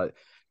games. Like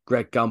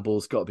Greg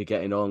Gumbel's got to be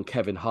getting on,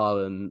 Kevin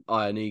Harlan,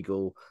 Iron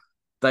Eagle.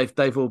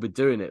 They've all been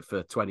doing it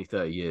for 20,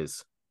 30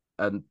 years.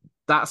 And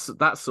that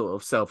sort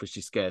of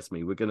selfishly scares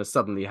me. We're going to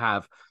suddenly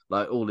have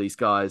like all these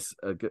guys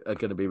are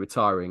going to be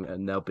retiring,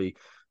 and there'll be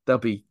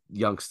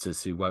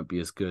youngsters who won't be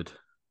as good.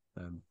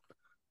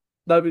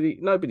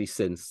 Nobody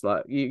since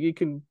like you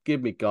can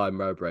give me Guy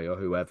Mowbray or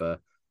whoever,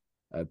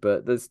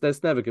 but there's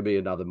never going to be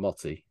another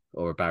Motti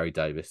or a Barry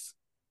Davis.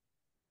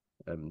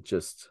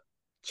 Just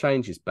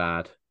change is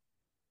bad.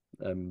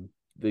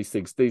 These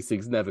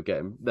things never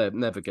get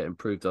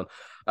improved on,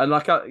 and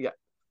like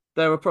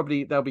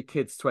there'll be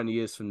kids 20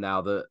 years from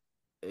now that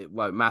it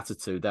won't matter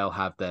to. They'll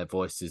have their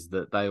voices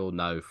that they all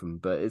know from,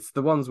 but it's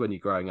the ones when you're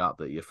growing up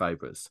that are your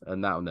favourites,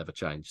 and that'll never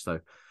change. So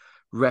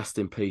rest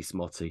in peace,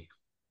 Motti.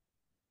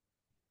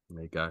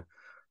 There you go.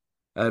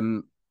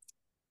 I'm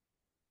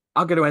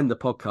going to end the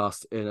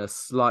podcast in a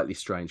slightly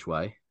strange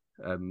way.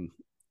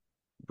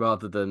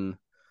 Rather than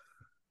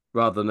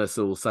us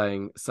all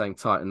saying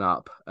tighten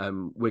up,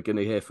 we're going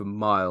to hear from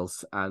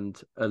Miles and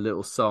a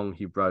little song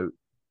he wrote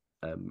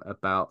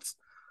about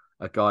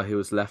a guy who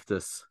has left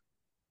us.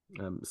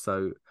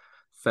 So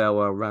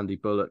farewell, Randy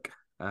Bullock,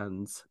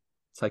 and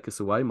take us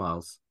away,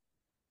 Miles.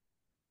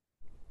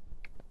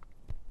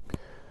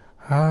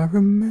 I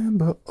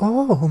remember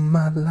all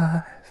my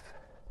life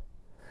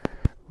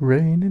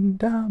raining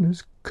down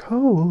as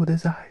cold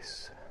as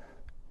ice.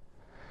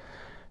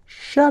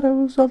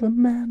 Shadows of a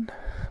man,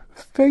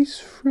 face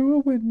through a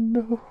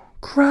window,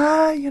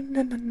 crying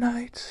in the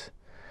night.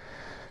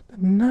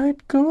 The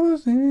night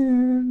goes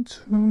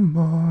into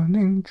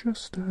morning,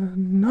 just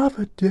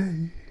another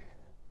day.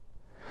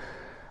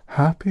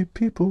 Happy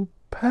people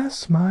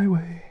pass my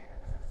way,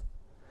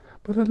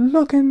 but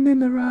looking in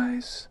their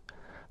eyes,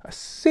 I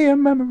see a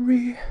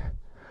memory.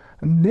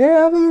 I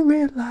never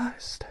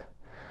realized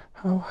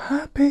how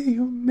happy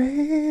you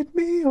made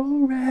me,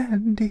 oh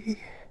Randy.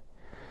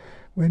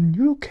 When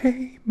you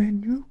came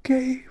and you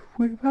gave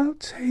without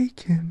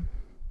taking,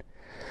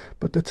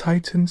 but the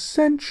Titans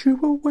sent you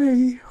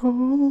away,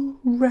 oh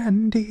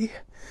Randy.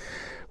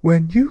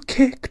 When you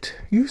kicked,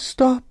 you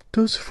stopped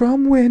us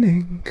from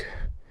winning,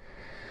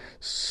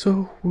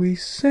 so we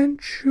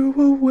sent you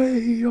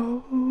away,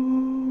 oh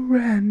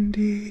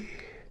Randy.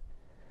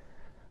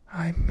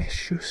 I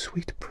miss you,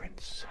 sweet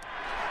prince.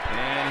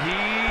 And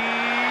he